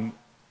on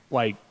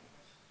like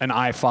an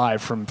i5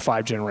 from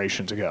 5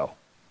 generations ago.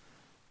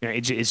 You know,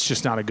 it's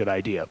just not a good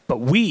idea. But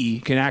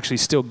we can actually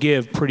still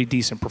give pretty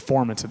decent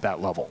performance at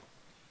that level.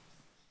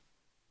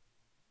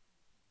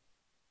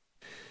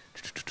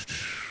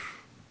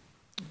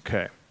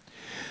 Okay.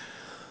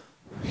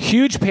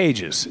 Huge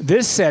pages.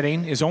 This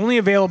setting is only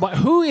available.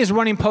 Who is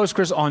running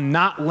Postgres on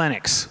not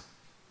Linux?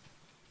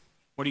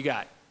 What do you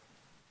got?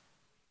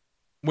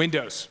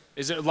 Windows.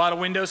 Is it a lot of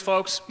Windows,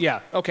 folks?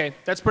 Yeah, okay,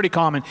 that's pretty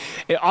common.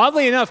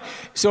 Oddly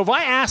enough, so if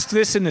I ask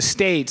this in the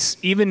States,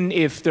 even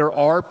if there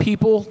are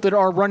people that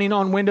are running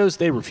on Windows,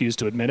 they refuse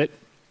to admit it.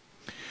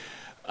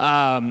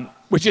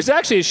 Which is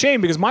actually a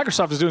shame, because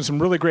Microsoft is doing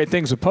some really great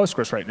things with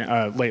Postgres right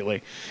now,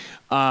 lately.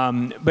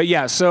 But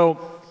yeah, so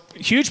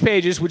huge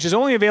pages, which is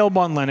only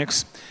available on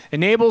Linux,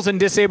 enables and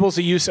disables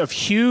the use of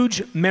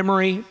huge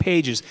memory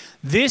pages.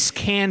 This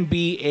can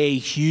be a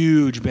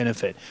huge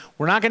benefit.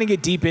 We're not going to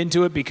get deep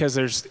into it because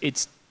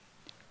it's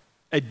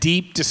a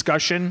deep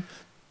discussion.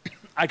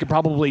 I could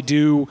probably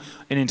do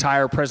an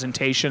entire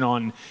presentation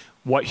on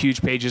what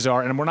huge pages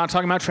are. And we're not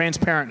talking about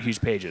transparent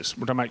huge pages.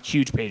 We're talking about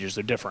huge pages.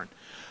 They're different.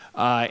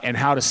 And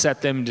how to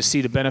set them to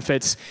see the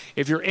benefits.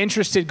 If you're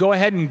interested, go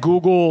ahead and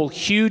Google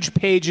huge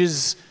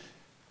pages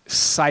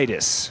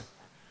Citus.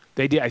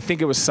 They did, I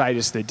think it was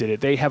Citus that did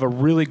it. They have a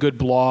really good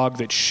blog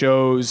that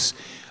shows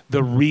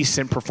the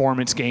recent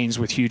performance gains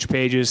with huge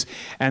pages.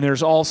 And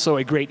there's also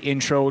a great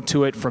intro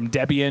to it from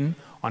Debian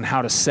on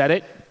how to set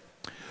it.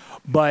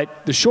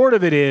 But the short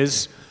of it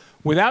is,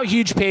 Without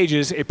huge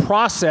pages,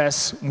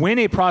 when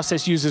a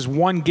process uses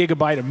 1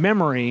 gigabyte of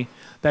memory,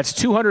 that's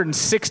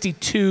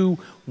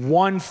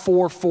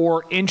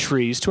 262,144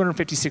 entries,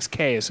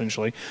 256K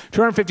essentially,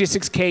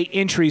 256K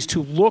entries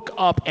to look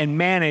up and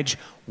manage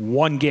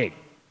 1 gig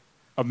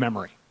of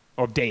memory,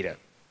 of data.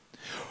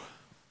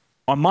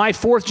 On my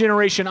 4th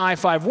generation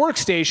i5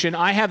 workstation,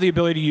 I have the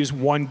ability to use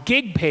 1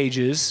 gig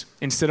pages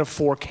instead of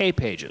 4K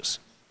pages.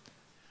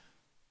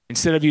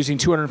 Instead of using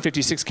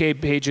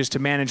 256K pages to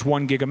manage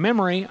 1 gig of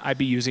memory, I'd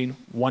be using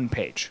 1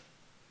 page.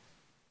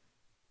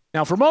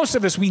 Now, for most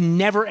of us, we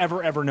never,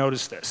 ever, ever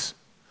notice this.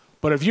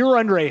 But if you're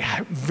under a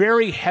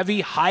very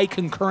heavy, high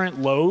concurrent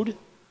load,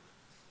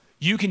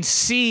 you can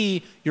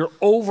see your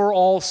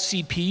overall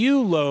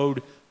CPU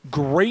load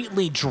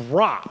greatly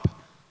drop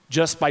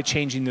just by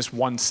changing this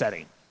one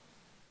setting.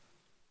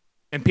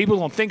 And people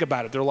don't think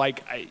about it. They're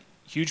like,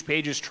 huge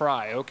pages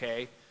try,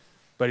 okay.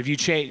 But if you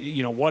change,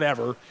 you know,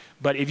 whatever.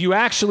 But if you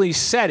actually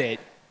set it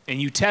and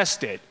you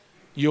test it,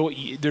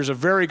 there's a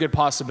very good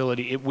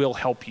possibility it will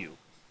help you.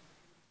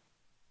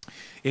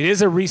 It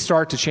is a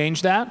restart to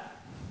change that.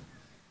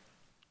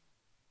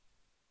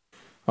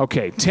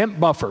 Okay, temp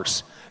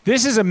buffers.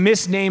 This is a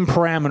misnamed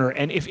parameter,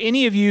 and if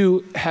any of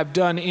you have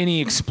done any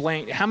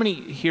explain, how many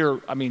here,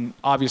 I mean,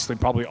 obviously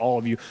probably all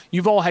of you,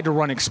 you've all had to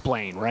run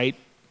explain, right?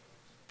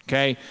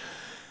 Okay.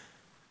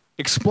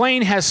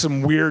 Explain has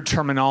some weird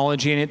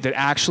terminology in it that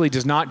actually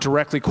does not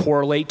directly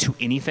correlate to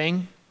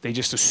anything. They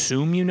just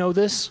assume you know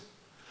this,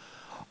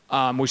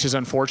 which is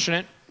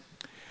unfortunate.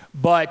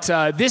 But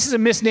this is a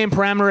misnamed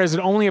parameter as it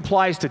only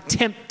applies to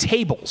temp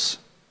tables.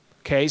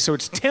 Okay, so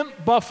it's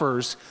temp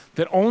buffers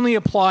that only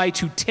apply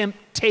to temp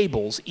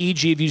tables,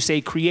 e.g. if you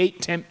say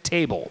create temp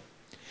table.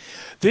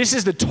 This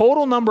is the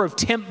total number of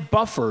temp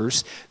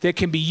buffers that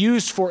can be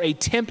used for a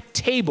temp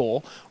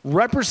table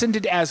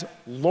represented as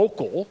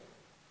local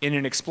in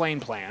an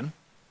explain plan.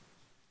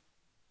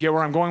 Get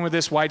where I'm going with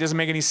this? Why it doesn't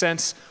make any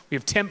sense? We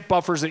have temp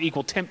buffers that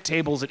equal temp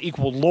tables that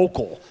equal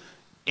local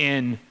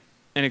in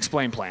an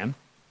explain plan.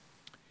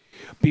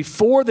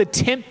 Before the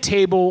temp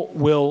table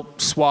will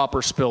swap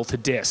or spill to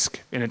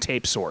disk in a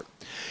tape sort.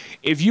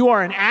 If you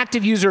are an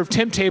active user of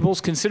temp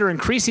tables, consider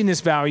increasing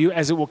this value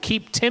as it will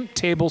keep temp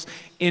tables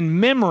in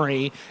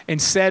memory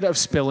instead of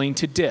spilling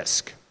to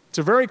disk. It's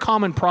a very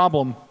common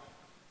problem.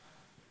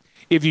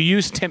 If you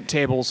use temp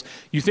tables,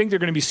 you think they're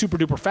going to be super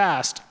duper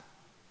fast,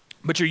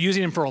 but you're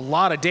using them for a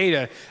lot of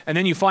data, and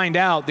then you find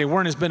out they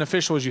weren't as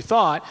beneficial as you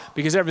thought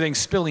because everything's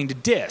spilling to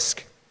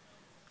disk.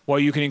 Well,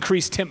 you can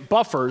increase temp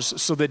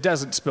buffers so that it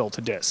doesn't spill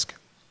to disk.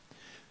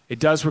 It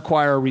does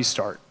require a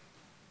restart.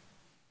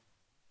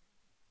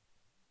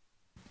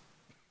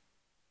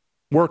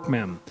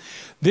 Workmem.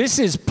 This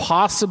is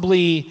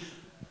possibly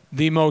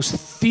the most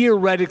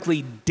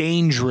theoretically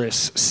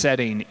dangerous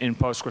setting in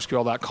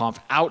PostgreSQL.conf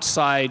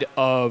outside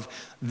of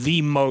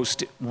the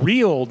most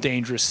real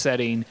dangerous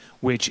setting,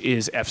 which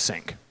is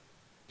fsync.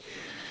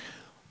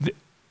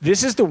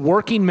 This is the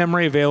working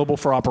memory available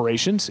for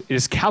operations. It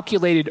is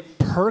calculated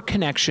per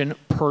connection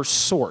per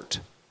sort.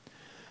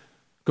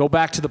 Go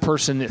back to the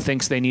person that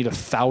thinks they need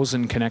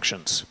 1,000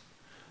 connections.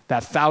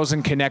 That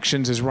 1,000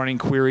 connections is running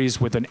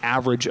queries with an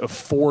average of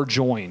 4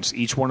 joins.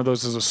 Each one of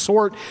those is a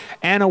sort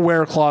and a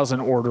where clause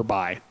and order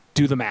by.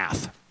 Do the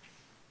math.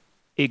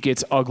 It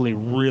gets ugly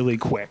really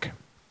quick.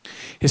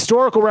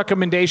 Historical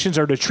recommendations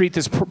are to treat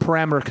this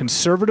parameter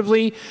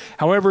conservatively.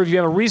 However, if you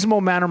have a reasonable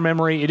amount of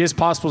memory, it is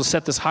possible to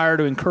set this higher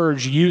to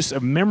encourage use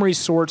of memory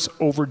sorts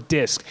over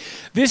disk.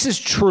 This is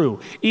true.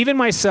 Even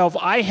myself,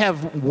 I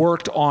have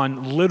worked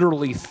on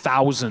literally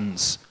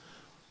thousands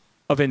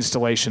of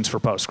installations for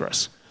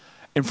Postgres.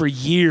 And for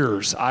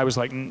years, I was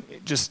like,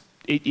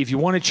 if you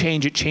want to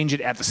change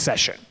it at the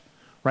session,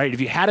 right? If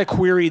you had a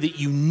query that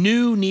you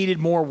knew needed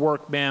more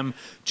workmem,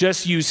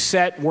 just use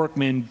set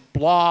workmem,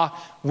 blah,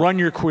 run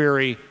your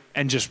query,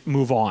 and just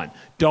move on.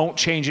 Don't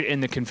change it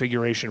in the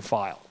configuration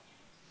file.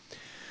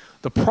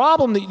 The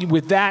problem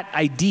with that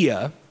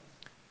idea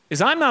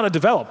is I'm not a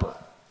developer.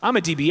 I'm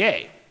a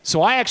DBA,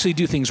 so I actually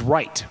do things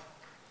right.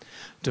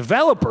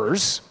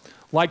 Developers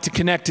like to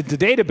connect to the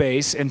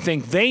database and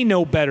think they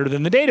know better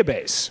than the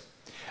database.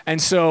 And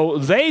so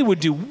they would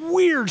do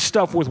weird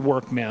stuff with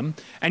workmem,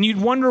 and you'd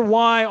wonder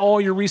why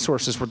all your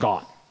resources were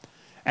gone.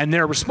 And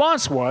their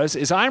response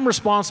is I'm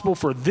responsible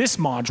for this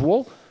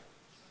module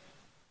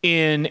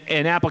in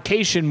an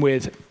application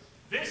with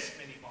this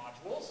many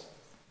modules,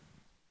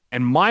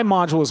 and my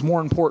module is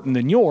more important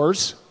than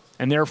yours,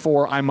 and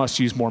therefore I must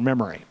use more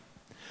memory.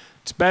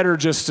 It's better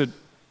just to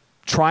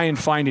try and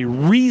find a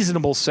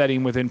reasonable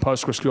setting within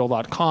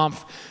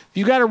PostgreSQL.conf. If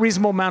you've got a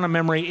reasonable amount of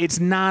memory, it's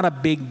not a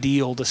big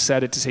deal to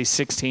set it to, say,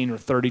 16 or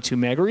 32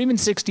 meg or even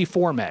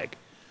 64 meg.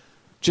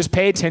 Just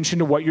pay attention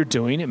to what you're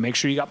doing and make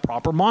sure you got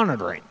proper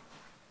monitoring.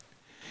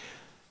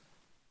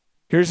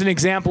 Here's an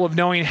example of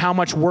knowing how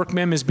much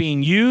workmem is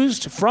being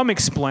used from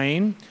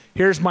explain.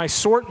 Here's my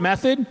sort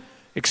method,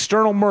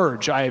 external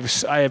merge. I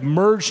have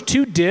merged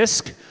to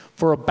disk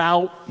for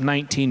about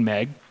 19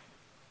 meg.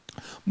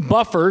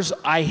 Buffers,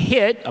 I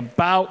hit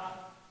about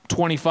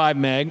 25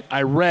 meg,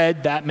 I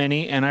read that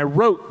many, and I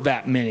wrote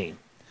that many.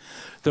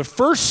 The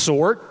first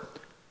sort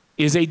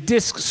is a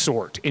disk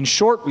sort. In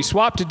short, we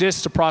swap to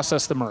disk to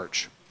process the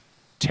merge.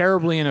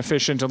 Terribly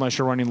inefficient unless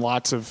you're running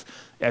lots of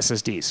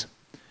SSDs.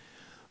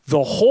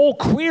 The whole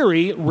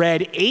query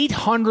read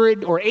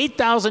 800 or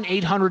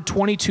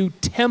 8,822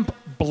 temp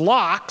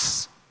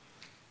blocks.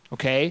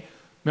 Okay?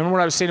 Remember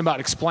what I was saying about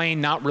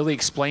explain, not really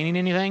explaining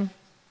anything?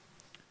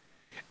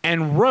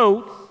 And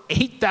wrote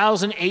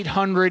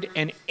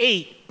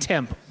 8,808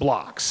 temp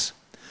blocks.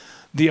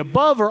 The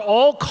above are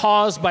all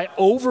caused by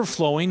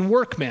overflowing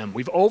workmem.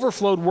 We've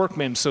overflowed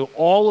workmem, so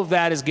all of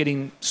that is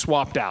getting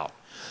swapped out.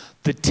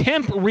 The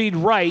temp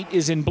read-write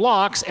is in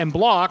blocks, and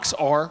blocks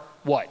are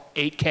what?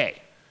 8K.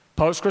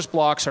 Postgres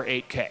blocks are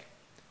 8K,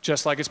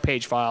 just like its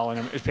page file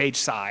and its page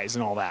size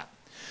and all that.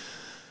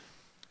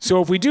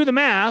 So if we do the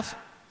math,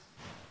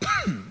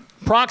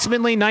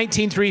 approximately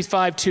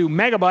 19,352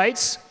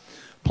 megabytes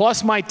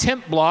plus my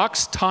temp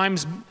blocks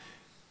times,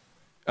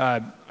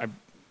 I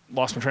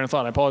lost my train of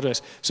thought, I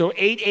apologize. So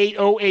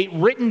 8808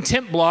 written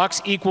temp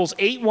blocks equals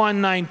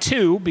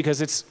 8192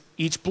 because it's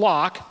each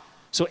block.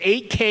 So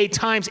 8K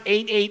times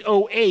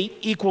 8808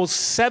 equals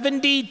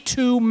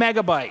 72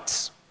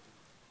 megabytes.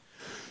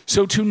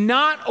 So to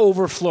not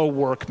overflow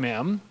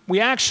workmem, we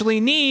actually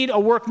need a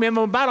workmem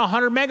of about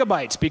 100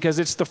 megabytes because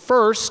it's the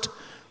first,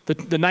 the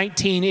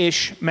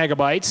 19-ish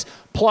megabytes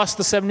plus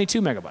the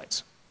 72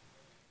 megabytes.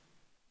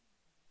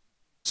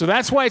 So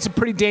that's why it's a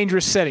pretty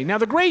dangerous setting. Now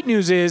the great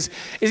news is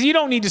you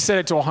don't need to set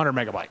it to 100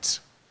 megabytes,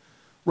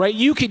 right?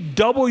 You could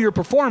double your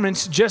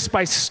performance just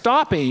by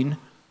stopping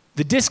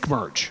the disk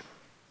merge.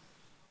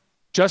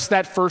 Just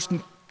that first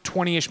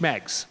 20-ish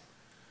megs,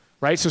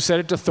 right? So set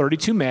it to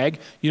 32 meg.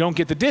 You don't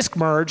get the disk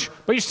merge,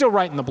 but you're still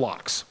writing the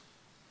blocks.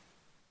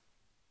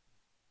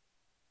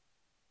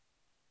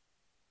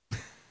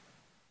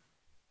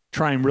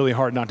 Trying really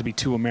hard not to be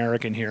too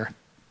American here.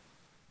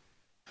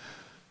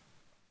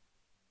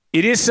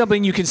 It is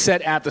something you can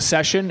set at the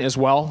session as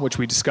well, which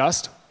we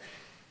discussed.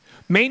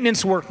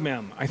 Maintenance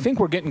workmem. I think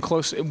we're getting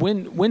close.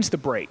 When's the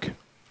break?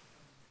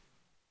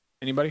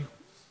 Anybody?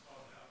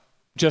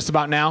 Just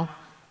about now?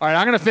 All right,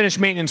 I'm going to finish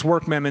maintenance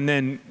workmem, and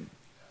then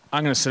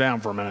I'm going to sit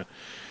down for a minute.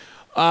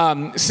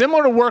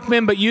 Similar to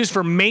workmem, but used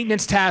for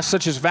maintenance tasks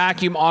such as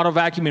vacuum,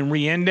 autovacuum, and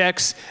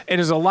reindex. It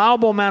is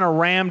allowable amount of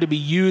RAM to be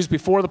used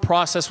before the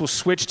process will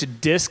switch to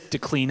disk to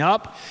clean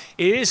up.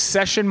 It is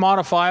session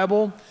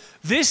modifiable.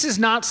 This is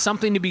not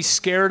something to be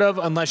scared of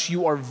unless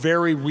you are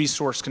very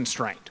resource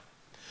constrained.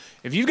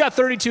 If you've got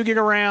 32 gig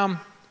of RAM,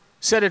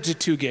 set it to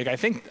 2 gig. I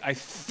think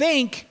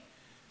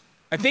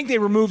they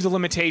removed the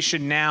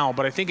limitation now,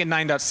 but I think in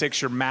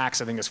 9.6 your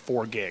max I think is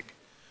 4 gig.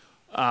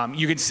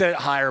 You can set it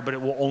higher, but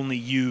it will only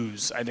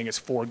use, I think it's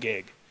 4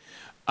 gig.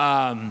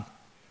 But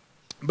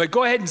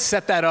go ahead and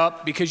set that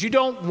up because you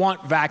don't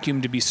want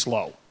vacuum to be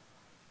slow,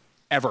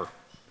 ever.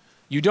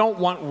 You don't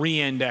want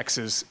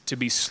reindexes to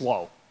be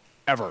slow,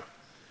 ever.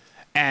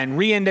 And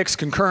reindex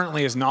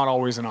concurrently is not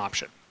always an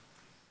option.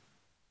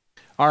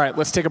 All right,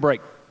 let's take a break.